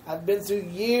lifetime, I've been through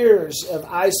years of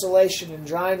isolation and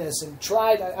dryness and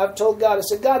tried. I've told God, I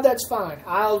said, God, that's fine.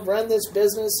 I'll run this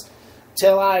business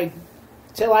till I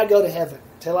go to heaven,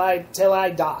 till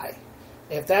I die.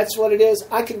 If that's what it is,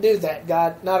 I can do that,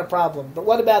 God, not a problem. But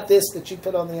what about this that you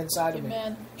put on the inside of me?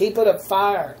 Amen. He put a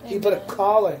fire. Amen. He put a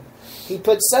calling. He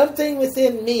put something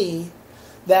within me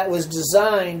that was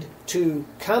designed to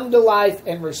come to life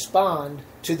and respond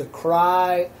to the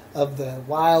cry of the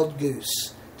wild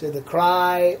goose, to the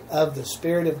cry of the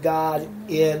Spirit of God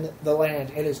in the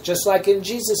land. And it's just like in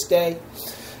Jesus' day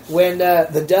when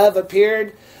the dove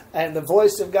appeared and the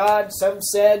voice of God, some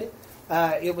said,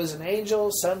 it was an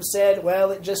angel. Some said,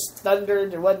 well, it just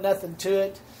thundered. There wasn't nothing to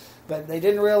it. But they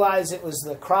didn't realize it was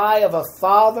the cry of a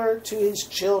father to his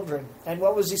children. And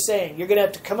what was he saying? You're going to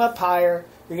have to come up higher.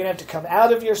 You're going to have to come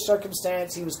out of your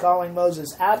circumstance. He was calling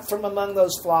Moses out from among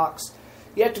those flocks.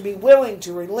 You have to be willing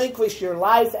to relinquish your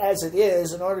life as it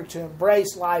is in order to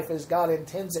embrace life as God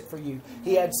intends it for you.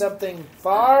 He had something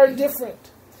far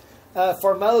different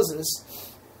for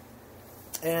Moses.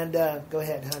 And go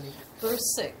ahead, honey.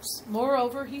 Verse 6,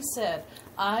 Moreover, he said,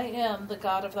 I am the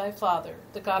God of thy father,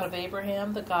 the God of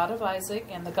Abraham, the God of Isaac,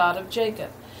 and the God of Jacob.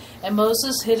 And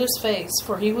Moses hid his face,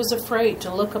 for he was afraid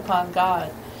to look upon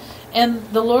God. And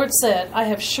the Lord said, I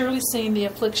have surely seen the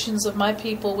afflictions of my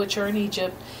people which are in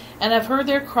Egypt, and have heard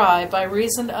their cry by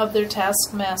reason of their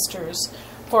taskmasters,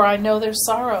 for I know their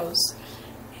sorrows.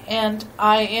 And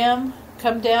I am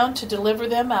come down to deliver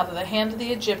them out of the hand of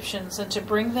the Egyptians, and to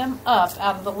bring them up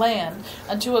out of the land,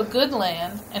 unto a good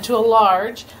land, and to a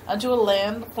large, unto a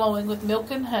land flowing with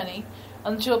milk and honey,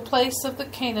 unto a place of the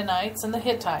Canaanites, and the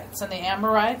Hittites, and the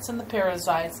Amorites, and the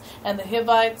Perizzites, and the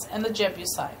Hivites, and the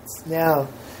Jebusites. Now,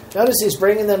 notice he's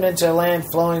bringing them into a land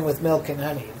flowing with milk and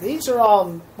honey. These are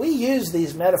all, we use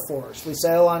these metaphors. We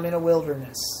say, oh, I'm in a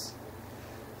wilderness.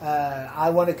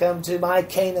 I want to come to my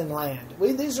Canaan land.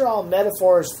 These are all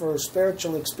metaphors for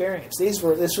spiritual experience. This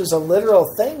was a literal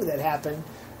thing that happened,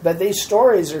 but these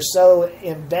stories are so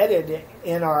embedded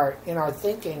in our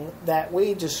thinking that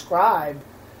we describe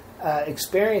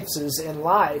experiences in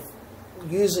life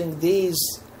using these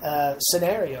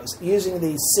scenarios, using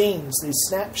these scenes, these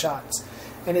snapshots.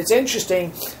 And it's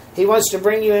interesting. He wants to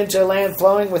bring you into a land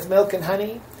flowing with milk and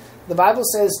honey. The Bible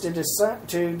says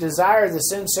to desire the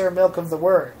sincere milk of the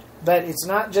Word. But it's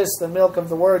not just the milk of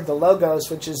the Word, the Logos,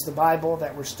 which is the Bible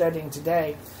that we're studying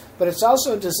today. But it's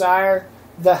also desire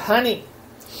the honey.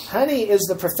 Honey is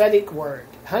the prophetic word.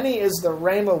 Honey is the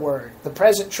Rhema word, the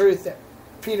present truth that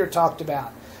Peter talked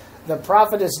about. The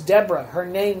prophetess Deborah, her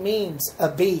name means a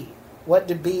bee. What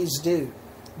do bees do?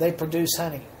 They produce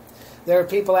honey. There are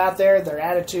people out there, their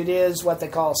attitude is what they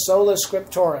call sola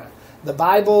scriptura. The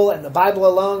Bible and the Bible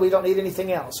alone, we don't need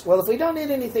anything else. Well, if we don't need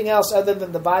anything else other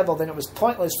than the Bible, then it was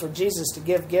pointless for Jesus to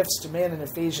give gifts to men in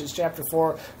Ephesians chapter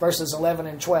 4, verses 11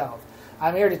 and 12.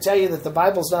 I'm here to tell you that the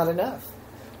Bible's not enough.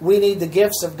 We need the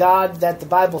gifts of God that the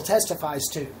Bible testifies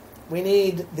to. We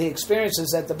need the experiences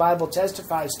that the Bible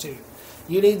testifies to.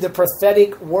 You need the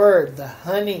prophetic word, the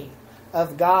honey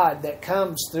of God that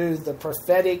comes through the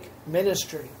prophetic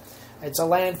ministry. It's a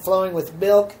land flowing with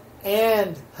milk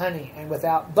and honey. And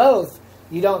without both,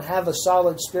 you don't have a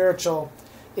solid spiritual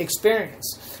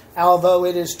experience. Although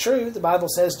it is true, the Bible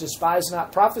says, despise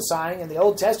not prophesying, and the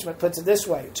Old Testament puts it this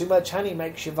way, too much honey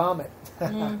makes you vomit.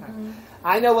 Mm-hmm.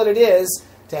 I know what it is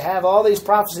to have all these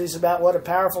prophecies about what a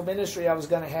powerful ministry I was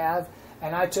going to have,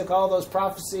 and I took all those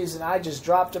prophecies and I just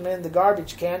dropped them in the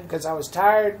garbage can because I was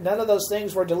tired. None of those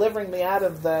things were delivering me out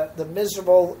of the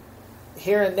miserable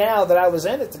here and now that I was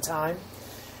in at the time.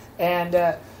 And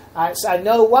I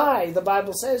know why the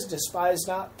Bible says, despise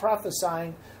not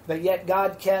prophesying, but yet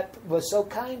God was so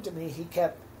kind to me.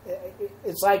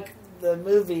 It's like the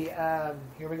movie,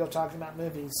 here we go talking about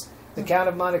movies, The Count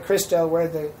of Monte Cristo, where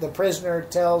the prisoner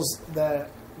tells the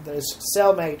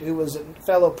cellmate who was a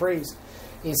fellow priest.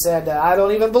 He said, I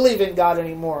don't even believe in God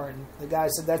anymore. And the guy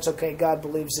said, that's okay, God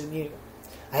believes in you.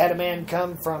 I had a man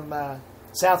come from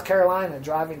South Carolina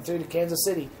driving through to Kansas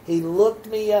City. He looked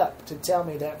me up to tell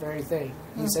me that very thing.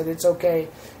 He said, it's okay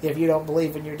if you don't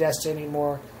believe in your destiny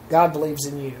anymore. God believes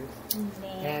in you.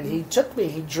 Amen. And he took me,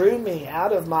 he drew me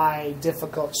out of my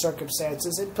difficult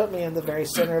circumstances and put me in the very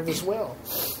center of his will.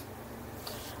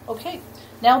 Okay.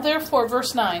 Now therefore,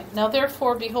 verse 9, now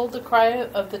therefore, behold, the cry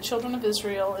of the children of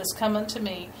Israel is come unto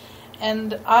me,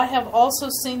 and I have also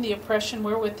seen the oppression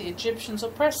wherewith the Egyptians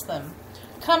oppress them.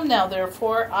 Come now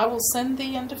therefore, I will send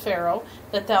thee unto Pharaoh,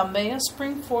 that thou mayest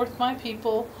bring forth my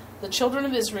people, the children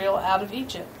of Israel, out of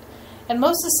Egypt. And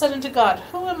Moses said unto God,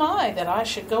 Who am I, that I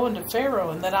should go unto Pharaoh,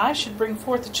 and that I should bring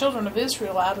forth the children of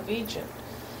Israel out of Egypt?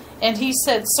 And he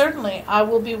said, Certainly I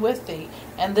will be with thee,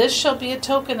 and this shall be a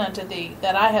token unto thee,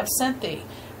 that I have sent thee.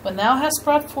 When thou hast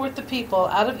brought forth the people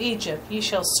out of Egypt, ye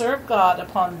shall serve God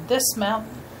upon this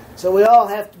mountain. So we all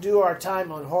have to do our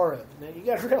time on Horeb. Now you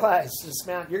got to realize this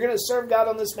mountain, you're going to serve God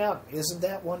on this mountain. Isn't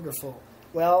that wonderful?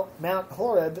 Well, Mount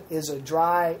Horeb is a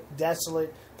dry,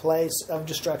 desolate place of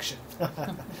destruction.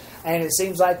 And it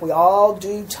seems like we all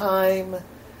do time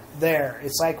there.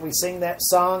 It's like we sing that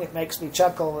song, it makes me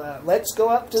chuckle, let's go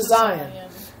up to Zion.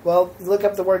 Well, look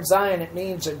up the word Zion, it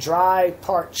means a dry,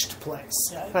 parched place.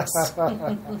 But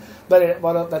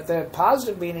the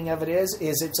positive meaning of it is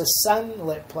it's a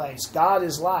sunlit place. God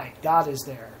is light. God is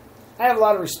there. I have a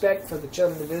lot of respect for the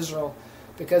children of Israel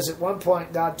because at one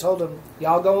point God told them,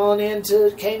 y'all go on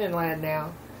into Canaan land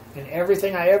now, and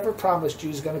everything I ever promised you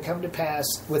is going to come to pass,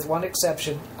 with one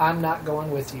exception, I'm not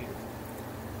going with you.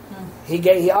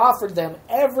 He offered them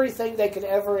everything they could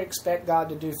ever expect God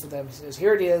to do for them. He says,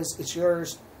 here it is, it's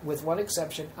yours, with one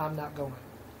exception, I'm not going.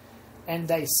 And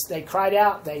they cried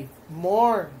out, they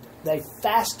mourned, they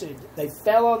fasted, they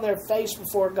fell on their face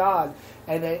before God.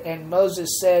 And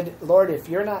Moses said, Lord, if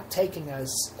you're not taking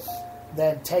us,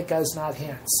 then take us not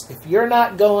hence. If you're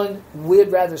not going,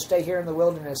 we'd rather stay here in the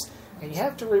wilderness. And you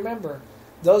have to remember,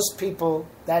 those people,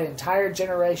 that entire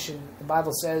generation, the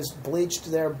Bible says,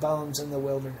 bleached their bones in the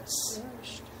wilderness.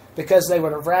 Because they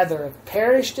would have rather have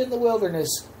perished in the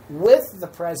wilderness with the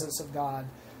presence of God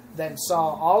than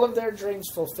saw all of their dreams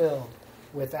fulfilled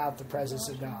without the presence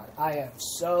of God. I have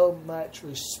so much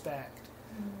respect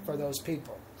for those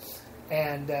people.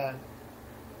 And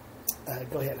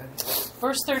go ahead.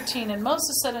 Verse 13, And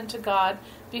Moses said unto God,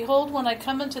 Behold, when I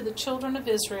come unto the children of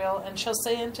Israel, and shall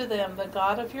say unto them, The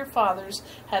God of your fathers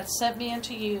hath sent me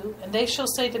unto you, and they shall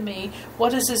say to me,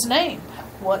 What is his name?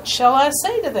 What shall I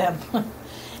say to them?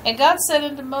 And God said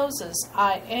unto Moses,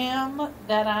 I am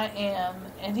that I am.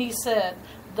 And he said,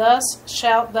 Thus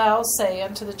shalt thou say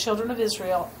unto the children of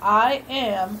Israel, I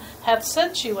am hath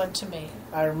sent you unto me.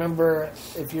 I remember,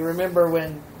 if you remember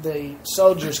when the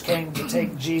soldiers came to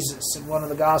take Jesus in one of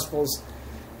the Gospels,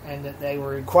 and that they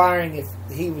were inquiring if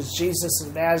he was Jesus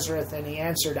of Nazareth, and he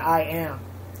answered, I am.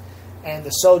 And the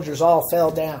soldiers all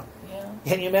fell down. Yeah.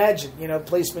 Can you imagine?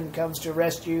 Policeman comes to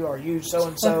arrest you, or you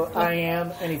so-and-so, I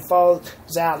am, and he falls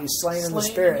out. He's slain in the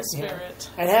Spirit.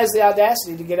 And has the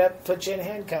audacity to get up, put you in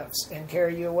handcuffs, and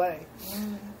carry you away.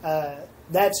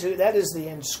 That is the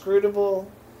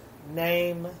inscrutable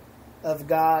name of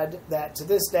God that to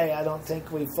this day I don't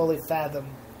think we fully fathom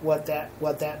what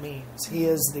that means. He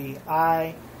is the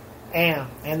I am.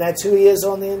 And that's who he is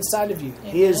on the inside of you.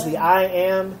 Amen. He is the I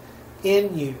am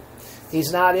in you.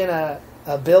 He's not in a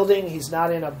building. He's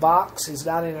not in a box. He's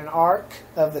not in an ark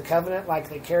of the covenant like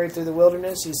they carried through the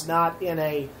wilderness. He's not in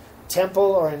a temple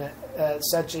or in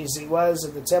such as he was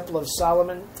in the Temple of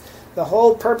Solomon. The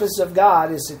whole purpose of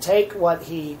God is to take what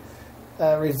he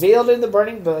revealed in the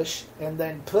burning bush and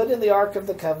then put in the Ark of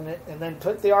the Covenant and then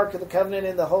put the Ark of the Covenant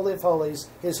in the Holy of Holies.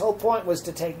 His whole point was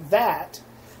to take that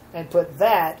and put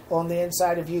that on the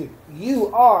inside of you. You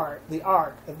are the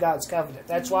Ark of God's Covenant.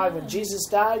 That's why when Jesus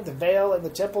died, the veil in the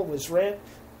temple was rent,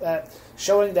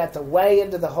 showing that the way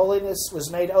into the holiness was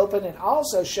made open, and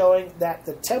also showing that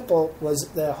the temple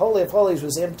the Holy of Holies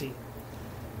was empty.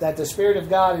 That the Spirit of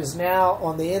God is now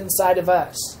on the inside of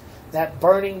us. That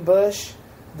burning bush,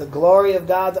 the glory of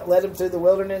God that led him through the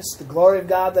wilderness, the glory of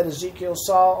God that Ezekiel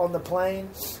saw on the plain,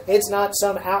 it's not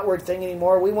some outward thing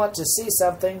anymore. We want to see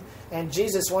something, and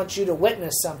Jesus wants you to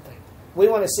witness something. We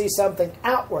want to see something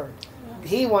outward.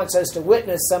 He wants us to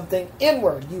witness something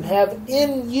inward. You have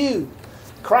in you,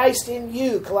 Christ in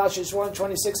you, Colossians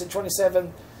 1:26 and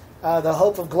 27, the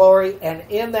hope of glory, and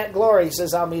in that glory, he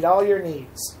says, I'll meet all your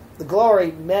needs. The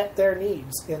glory met their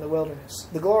needs in the wilderness.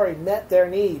 The glory met their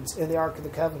needs in the Ark of the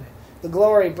Covenant. The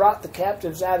glory brought the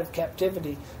captives out of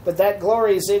captivity. But that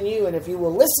glory is in you, and if you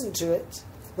will listen to it,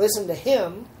 listen to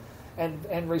Him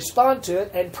and respond to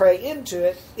it and pray into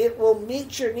it, it will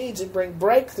meet your needs and bring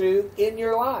breakthrough in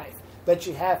your life. But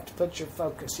you have to put your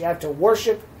focus. You have to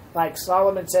worship, like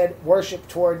Solomon said, worship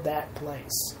toward that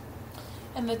place.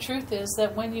 And the truth is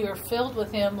that when you are filled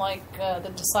with Him, like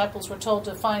the disciples were told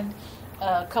to find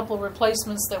a couple of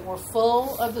replacements that were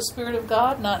full of the Spirit of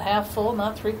God, not half full,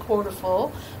 not three-quarter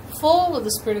full, full of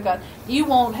the Spirit of God, you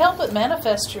won't help but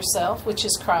manifest yourself, which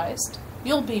is Christ.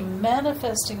 You'll be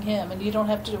manifesting Him, and you don't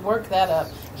have to work that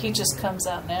up. He just comes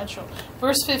out natural.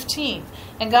 Verse 15,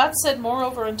 And God said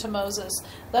moreover unto Moses,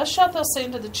 Thus shalt thou say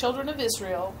unto the children of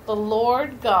Israel, The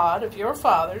Lord God of your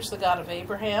fathers, the God of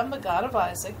Abraham, the God of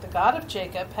Isaac, the God of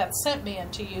Jacob, hath sent me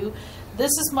unto you.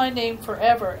 This is my name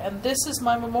forever, and this is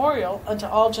my memorial unto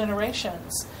all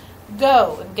generations.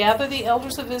 Go and gather the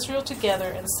elders of Israel together,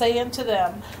 and say unto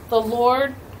them, The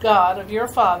Lord God of your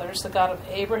fathers, the God of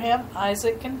Abraham,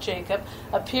 Isaac, and Jacob,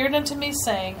 appeared unto me,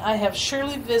 saying, I have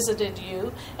surely visited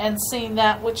you, and seen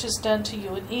that which is done to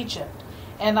you in Egypt.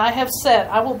 And I have said,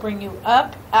 I will bring you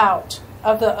up out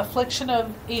of the affliction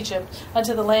of Egypt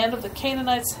unto the land of the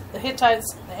Canaanites, the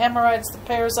Hittites, the Amorites, the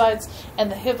Perizzites,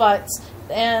 and the Hivites,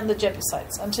 and the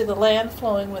Jebusites, unto the land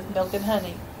flowing with milk and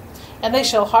honey. And they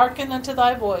shall hearken unto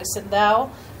thy voice, and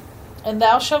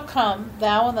thou shalt come,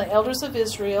 thou and the elders of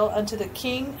Israel, unto the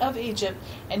king of Egypt,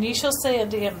 and ye shall say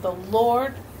unto him, The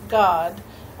Lord God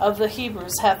of the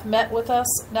Hebrews hath met with us.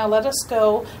 Now let us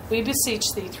go, we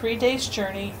beseech thee, 3 days'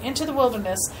 journey into the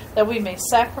wilderness, that we may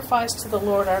sacrifice to the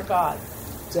Lord our God.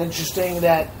 It's interesting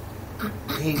that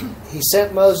he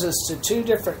sent Moses to two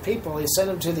different people. He sent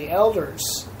him to the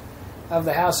elders of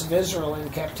the house of Israel in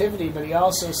captivity, but he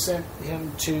also sent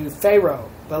him to Pharaoh.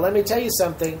 But let me tell you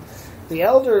something. The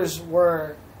elders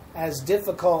were as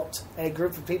difficult a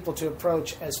group of people to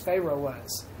approach as Pharaoh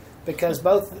was. Because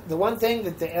both the one thing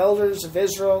that the elders of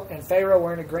Israel and Pharaoh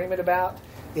were in agreement about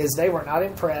is they were not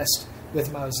impressed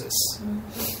with Moses.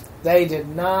 Mm-hmm. They did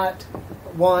not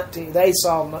want to.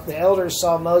 The elders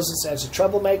saw Moses as a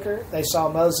troublemaker. They saw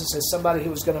Moses as somebody who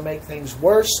was going to make things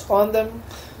worse on them.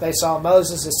 They saw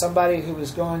Moses as somebody who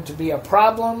was going to be a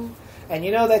problem. And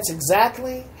you know, that's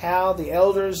exactly how the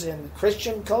elders in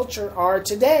Christian culture are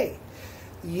today.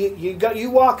 You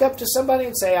walk up to somebody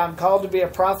and say, I'm called to be a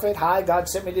prophet. Hi, God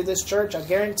sent me to this church. I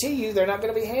guarantee you they're not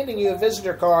going to be handing you a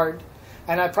visitor card.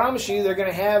 And I promise you they're going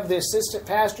to have the assistant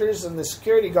pastors and the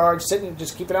security guards sitting and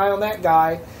just keep an eye on that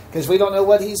guy because we don't know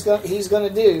what he's going to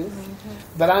do.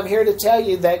 Mm-hmm. But I'm here to tell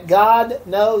you that God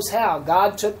knows how.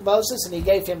 God took Moses and He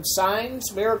gave him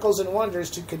signs, miracles, and wonders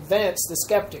to convince the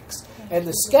skeptics. And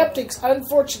the skeptics,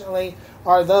 unfortunately,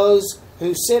 are those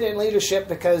who sit in leadership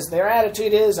because their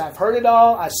attitude is, I've heard it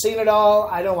all, I've seen it all,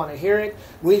 I don't want to hear it.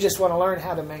 We just want to learn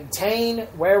how to maintain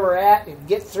where we're at and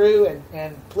get through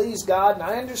and please God. And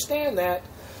I understand that.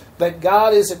 But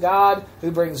God is a God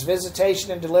who brings visitation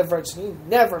and deliverance. And He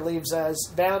never leaves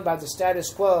us bound by the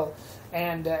status quo.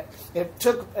 And it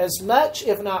took as much,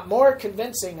 if not more,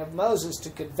 convincing of Moses to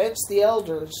convince the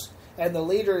elders and the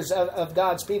leaders of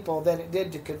God's people than it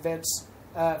did to convince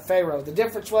Pharaoh. The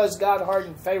difference was God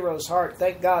hardened Pharaoh's heart.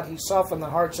 Thank God He softened the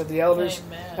hearts of the elders.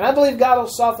 Amen. And I believe God will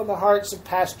soften the hearts of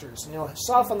pastors. And He'll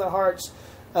soften the hearts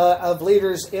of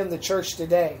leaders in the church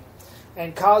today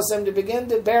and cause them to begin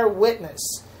to bear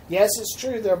witness. Yes, it's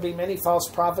true there will be many false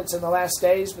prophets in the last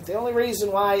days, but the only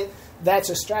reason why that's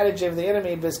a strategy of the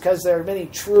enemy is because there are many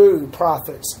true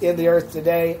prophets in the earth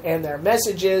today, and their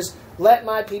message is, let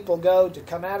my people go, to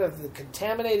come out of the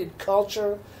contaminated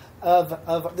culture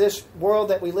of this world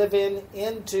that we live in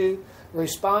into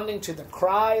responding to the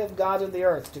cry of God in the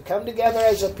earth, to come together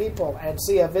as a people and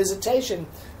see a visitation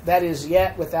that is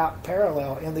yet without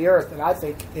parallel in the earth, and I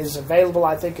think is available.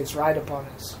 I think it's right upon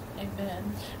us.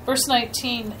 Amen. Verse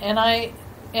 19, And I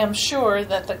am sure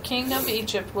that the king of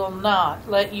Egypt will not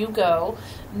let you go,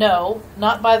 no,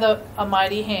 not by a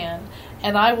mighty hand.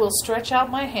 And I will stretch out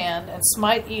my hand and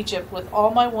smite Egypt with all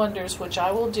my wonders which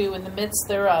I will do in the midst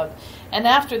thereof. And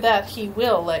after that He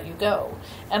will let you go.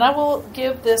 And I will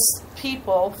give this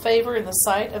people favor in the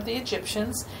sight of the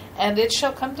Egyptians. And it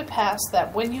shall come to pass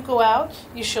that when you go out,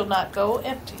 you shall not go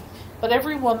empty. But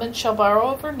every woman shall borrow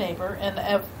of her neighbor,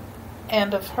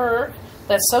 and of her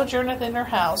that sojourneth in her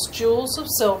house, jewels of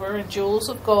silver and jewels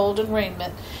of gold and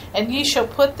raiment, and ye shall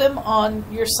put them on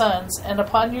your sons and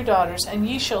upon your daughters, and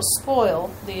ye shall spoil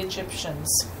the Egyptians.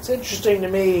 It's interesting to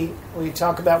me when you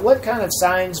talk about what kind of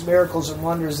signs, miracles, and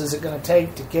wonders is it going to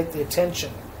take to get the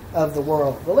attention of the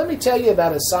world. Well, let me tell you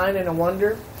about a sign and a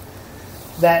wonder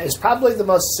that is probably the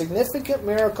most significant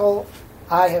miracle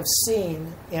I have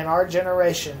seen in our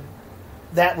generation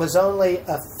that was only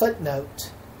a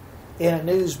footnote in a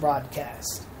news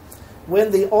broadcast. When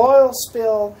the oil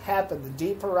spill happened, the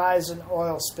Deep Horizon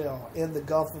oil spill in the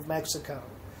Gulf of Mexico,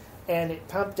 and it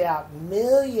pumped out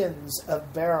millions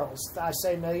of barrels. I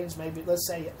say millions, maybe, let's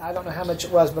say, I don't know how much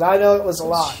it was, but I know it was a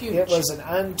lot. Huge. It was an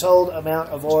untold amount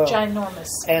of oil. Ginormous.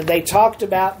 And they talked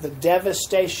about the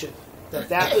devastation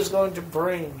that was going to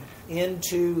bring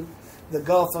into the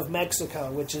Gulf of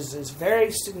Mexico, which is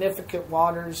very significant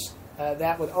waters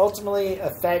that would ultimately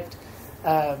affect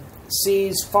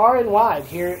seas far and wide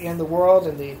here in the world.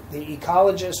 And the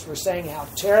ecologists were saying how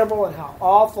terrible and how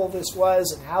awful this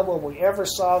was, and how will we ever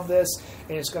solve this,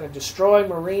 and it's going to destroy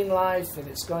marine life, and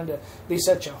it's going to be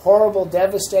such a horrible,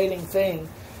 devastating thing.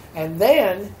 And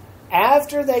then,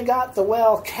 after they got the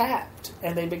well capped,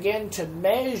 and they began to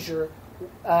measure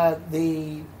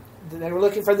they were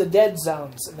looking for the dead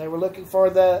zones, and they were looking for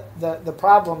the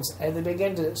problems, and they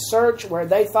began to search where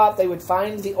they thought they would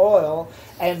find the oil,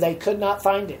 and they could not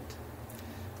find it.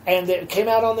 And it came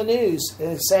out on the news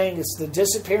saying it's the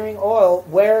disappearing oil.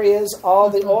 Where is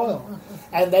all the oil?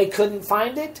 And they couldn't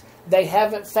find it. They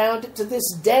haven't found it to this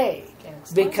day.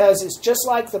 Because it's just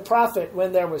like the prophet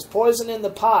when there was poison in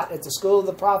the pot at the school of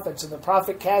the prophets, and the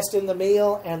prophet cast in the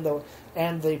meal, and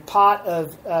the pot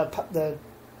of the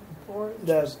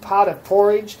pot of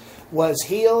porridge was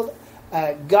healed.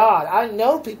 God, I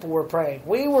know people were praying.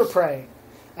 We were praying,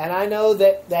 and I know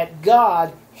that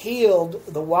God healed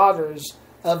the waters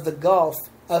of the Gulf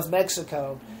of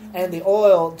Mexico, and the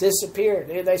oil disappeared.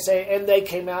 They say, and they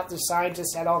came out. The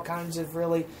scientists had all kinds of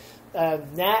really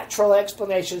natural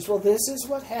explanations. Well, this is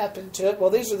what happened to it. Well,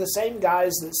 these are the same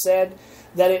guys that said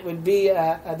that it would be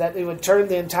that it would turn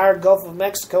the entire Gulf of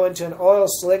Mexico into an oil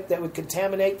slick that would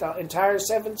contaminate the entire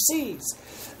seven seas.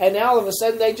 And now all of a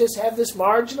sudden they just have this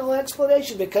marginal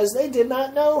explanation because they did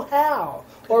not know how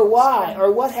or why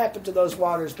or what happened to those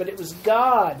waters. But it was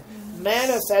God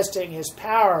manifesting His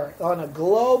power on a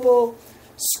global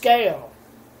scale.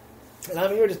 And I'm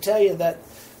here to tell you that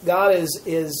God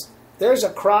is there's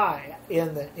a cry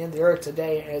in the earth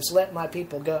today, and it's let my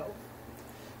people go.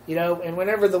 You know, and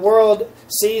whenever the world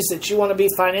sees that you want to be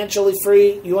financially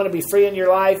free, you want to be free in your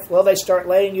life, well, they start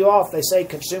laying you off. They say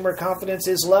consumer confidence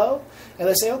is low, and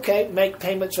they say, okay, make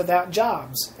payments without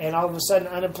jobs. And all of a sudden,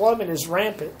 unemployment is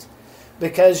rampant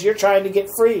because you're trying to get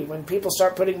free. When people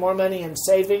start putting more money in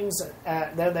savings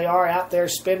than they are out there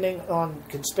spending on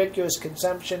conspicuous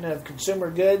consumption of consumer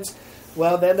goods,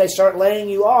 well, then they start laying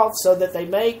you off so that they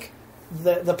make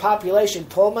the population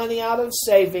pull money out of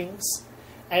savings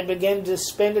and begin to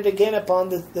spend it again upon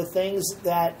the things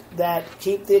that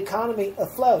keep the economy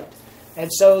afloat.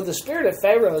 And so the spirit of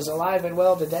Pharaoh is alive and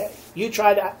well today. You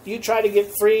try to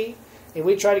get free, and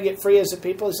we try to get free as a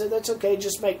people. He said, that's okay,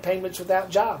 just make payments without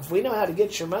jobs. We know how to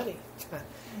get your money.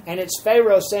 And it's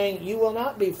Pharaoh saying, you will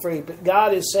not be free. But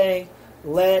God is saying,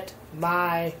 let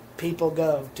my people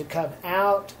go, to come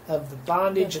out of the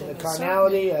bondage and the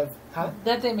carnality of... Huh?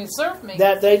 That they may serve me.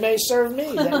 That they may serve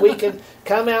me. That we can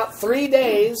come out 3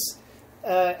 days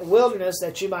wilderness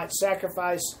that you might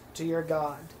sacrifice to your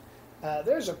God.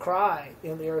 There's a cry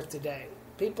in the earth today.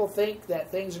 People think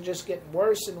that things are just getting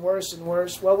worse and worse and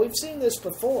worse. Well, we've seen this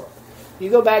before. You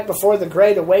go back before the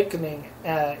Great Awakening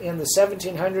in the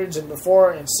 1700s and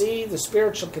before, and see the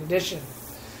spiritual condition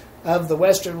of the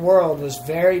Western world was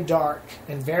very dark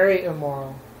and very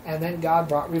immoral. And then God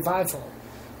brought revival.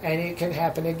 And it can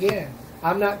happen again.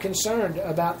 I'm not concerned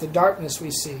about the darkness we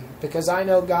see, because I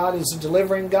know God is a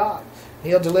delivering God.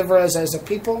 He'll deliver us as a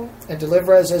people and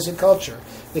deliver us as a culture.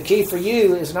 The key for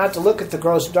you is not to look at the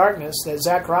gross darkness that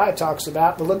Zechariah talks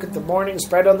about, but look at the morning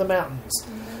spread on the mountains.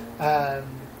 The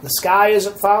sky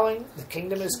isn't falling, the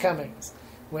kingdom is coming.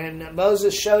 When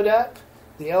Moses showed up,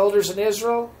 the elders in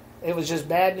Israel, it was just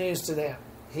bad news to them.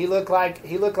 He looked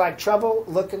like trouble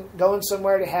going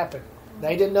somewhere to happen.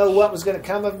 They didn't know what was going to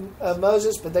come of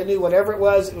Moses, but they knew whatever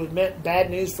it meant bad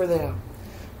news for them,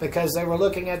 because they were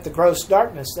looking at the gross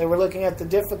darkness. They were looking at the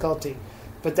difficulty.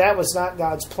 But that was not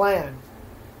God's plan.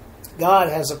 God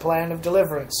has a plan of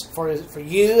deliverance for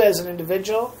you as an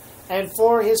individual and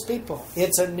for His people.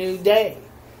 It's a new day.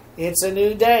 It's a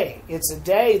new day. It's a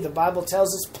day, the Bible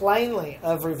tells us plainly,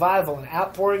 of revival, an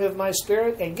outpouring of my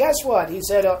Spirit. And guess what? He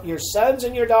said, your sons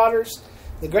and your daughters,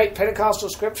 the great Pentecostal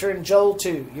scripture in Joel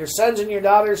 2, your sons and your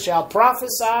daughters shall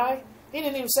prophesy. He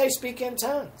didn't even say speak in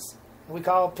tongues. We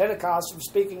call Pentecost from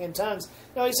speaking in tongues.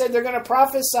 No, he said they're going to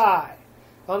prophesy.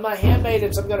 On my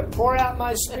handmaidens, I'm going to pour out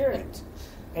my Spirit.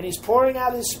 And He's pouring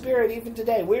out His Spirit even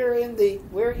today. We're in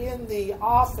the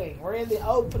offing. We're in the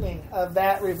opening of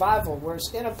that revival. We're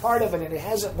in a part of it, and it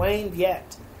hasn't waned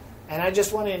yet. And I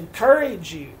just want to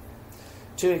encourage you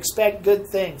to expect good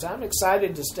things. I'm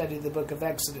excited to study the book of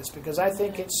Exodus because I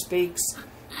think it speaks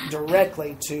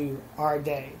directly to our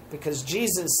day, because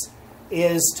Jesus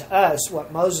is to us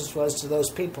what Moses was to those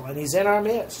people, and he's in our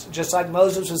midst, just like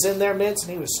Moses was in their midst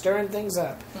and he was stirring things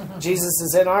up. Jesus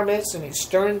is in our midst and he's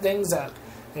stirring things up,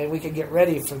 and we can get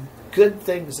ready for good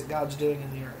things that God's doing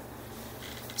in the earth.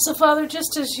 So, Father,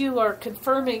 just as you are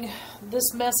confirming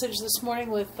this message this morning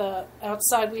with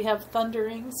outside we have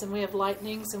thunderings and we have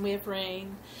lightnings and we have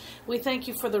rain, we thank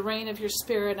you for the rain of your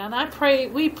Spirit. And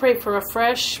we pray for a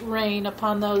fresh rain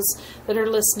upon those that are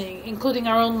listening, including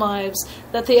our own lives,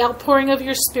 that the outpouring of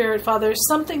your Spirit, Father,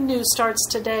 something new starts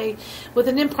today with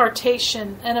an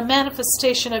impartation and a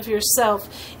manifestation of yourself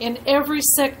in every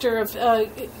sector of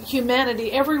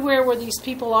humanity, everywhere where these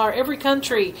people are, every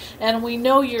country. And we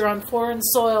know you're on foreign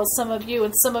soil, some of you,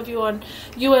 and some of you on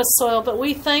U.S. soil. But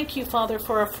we thank you, Father,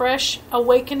 for a fresh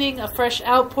awakening, a fresh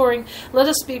outpouring. Let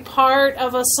us be part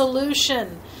of a solution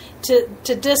to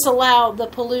disallow the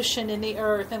pollution in the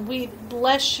earth. And we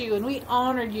bless you and we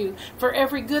honor you for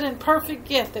every good and perfect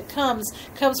gift that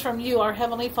comes from you, our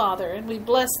Heavenly Father. And we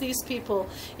bless these people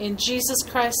in Jesus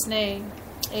Christ's name.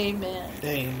 Amen.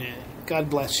 Amen. God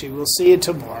bless you. We'll see you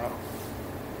tomorrow.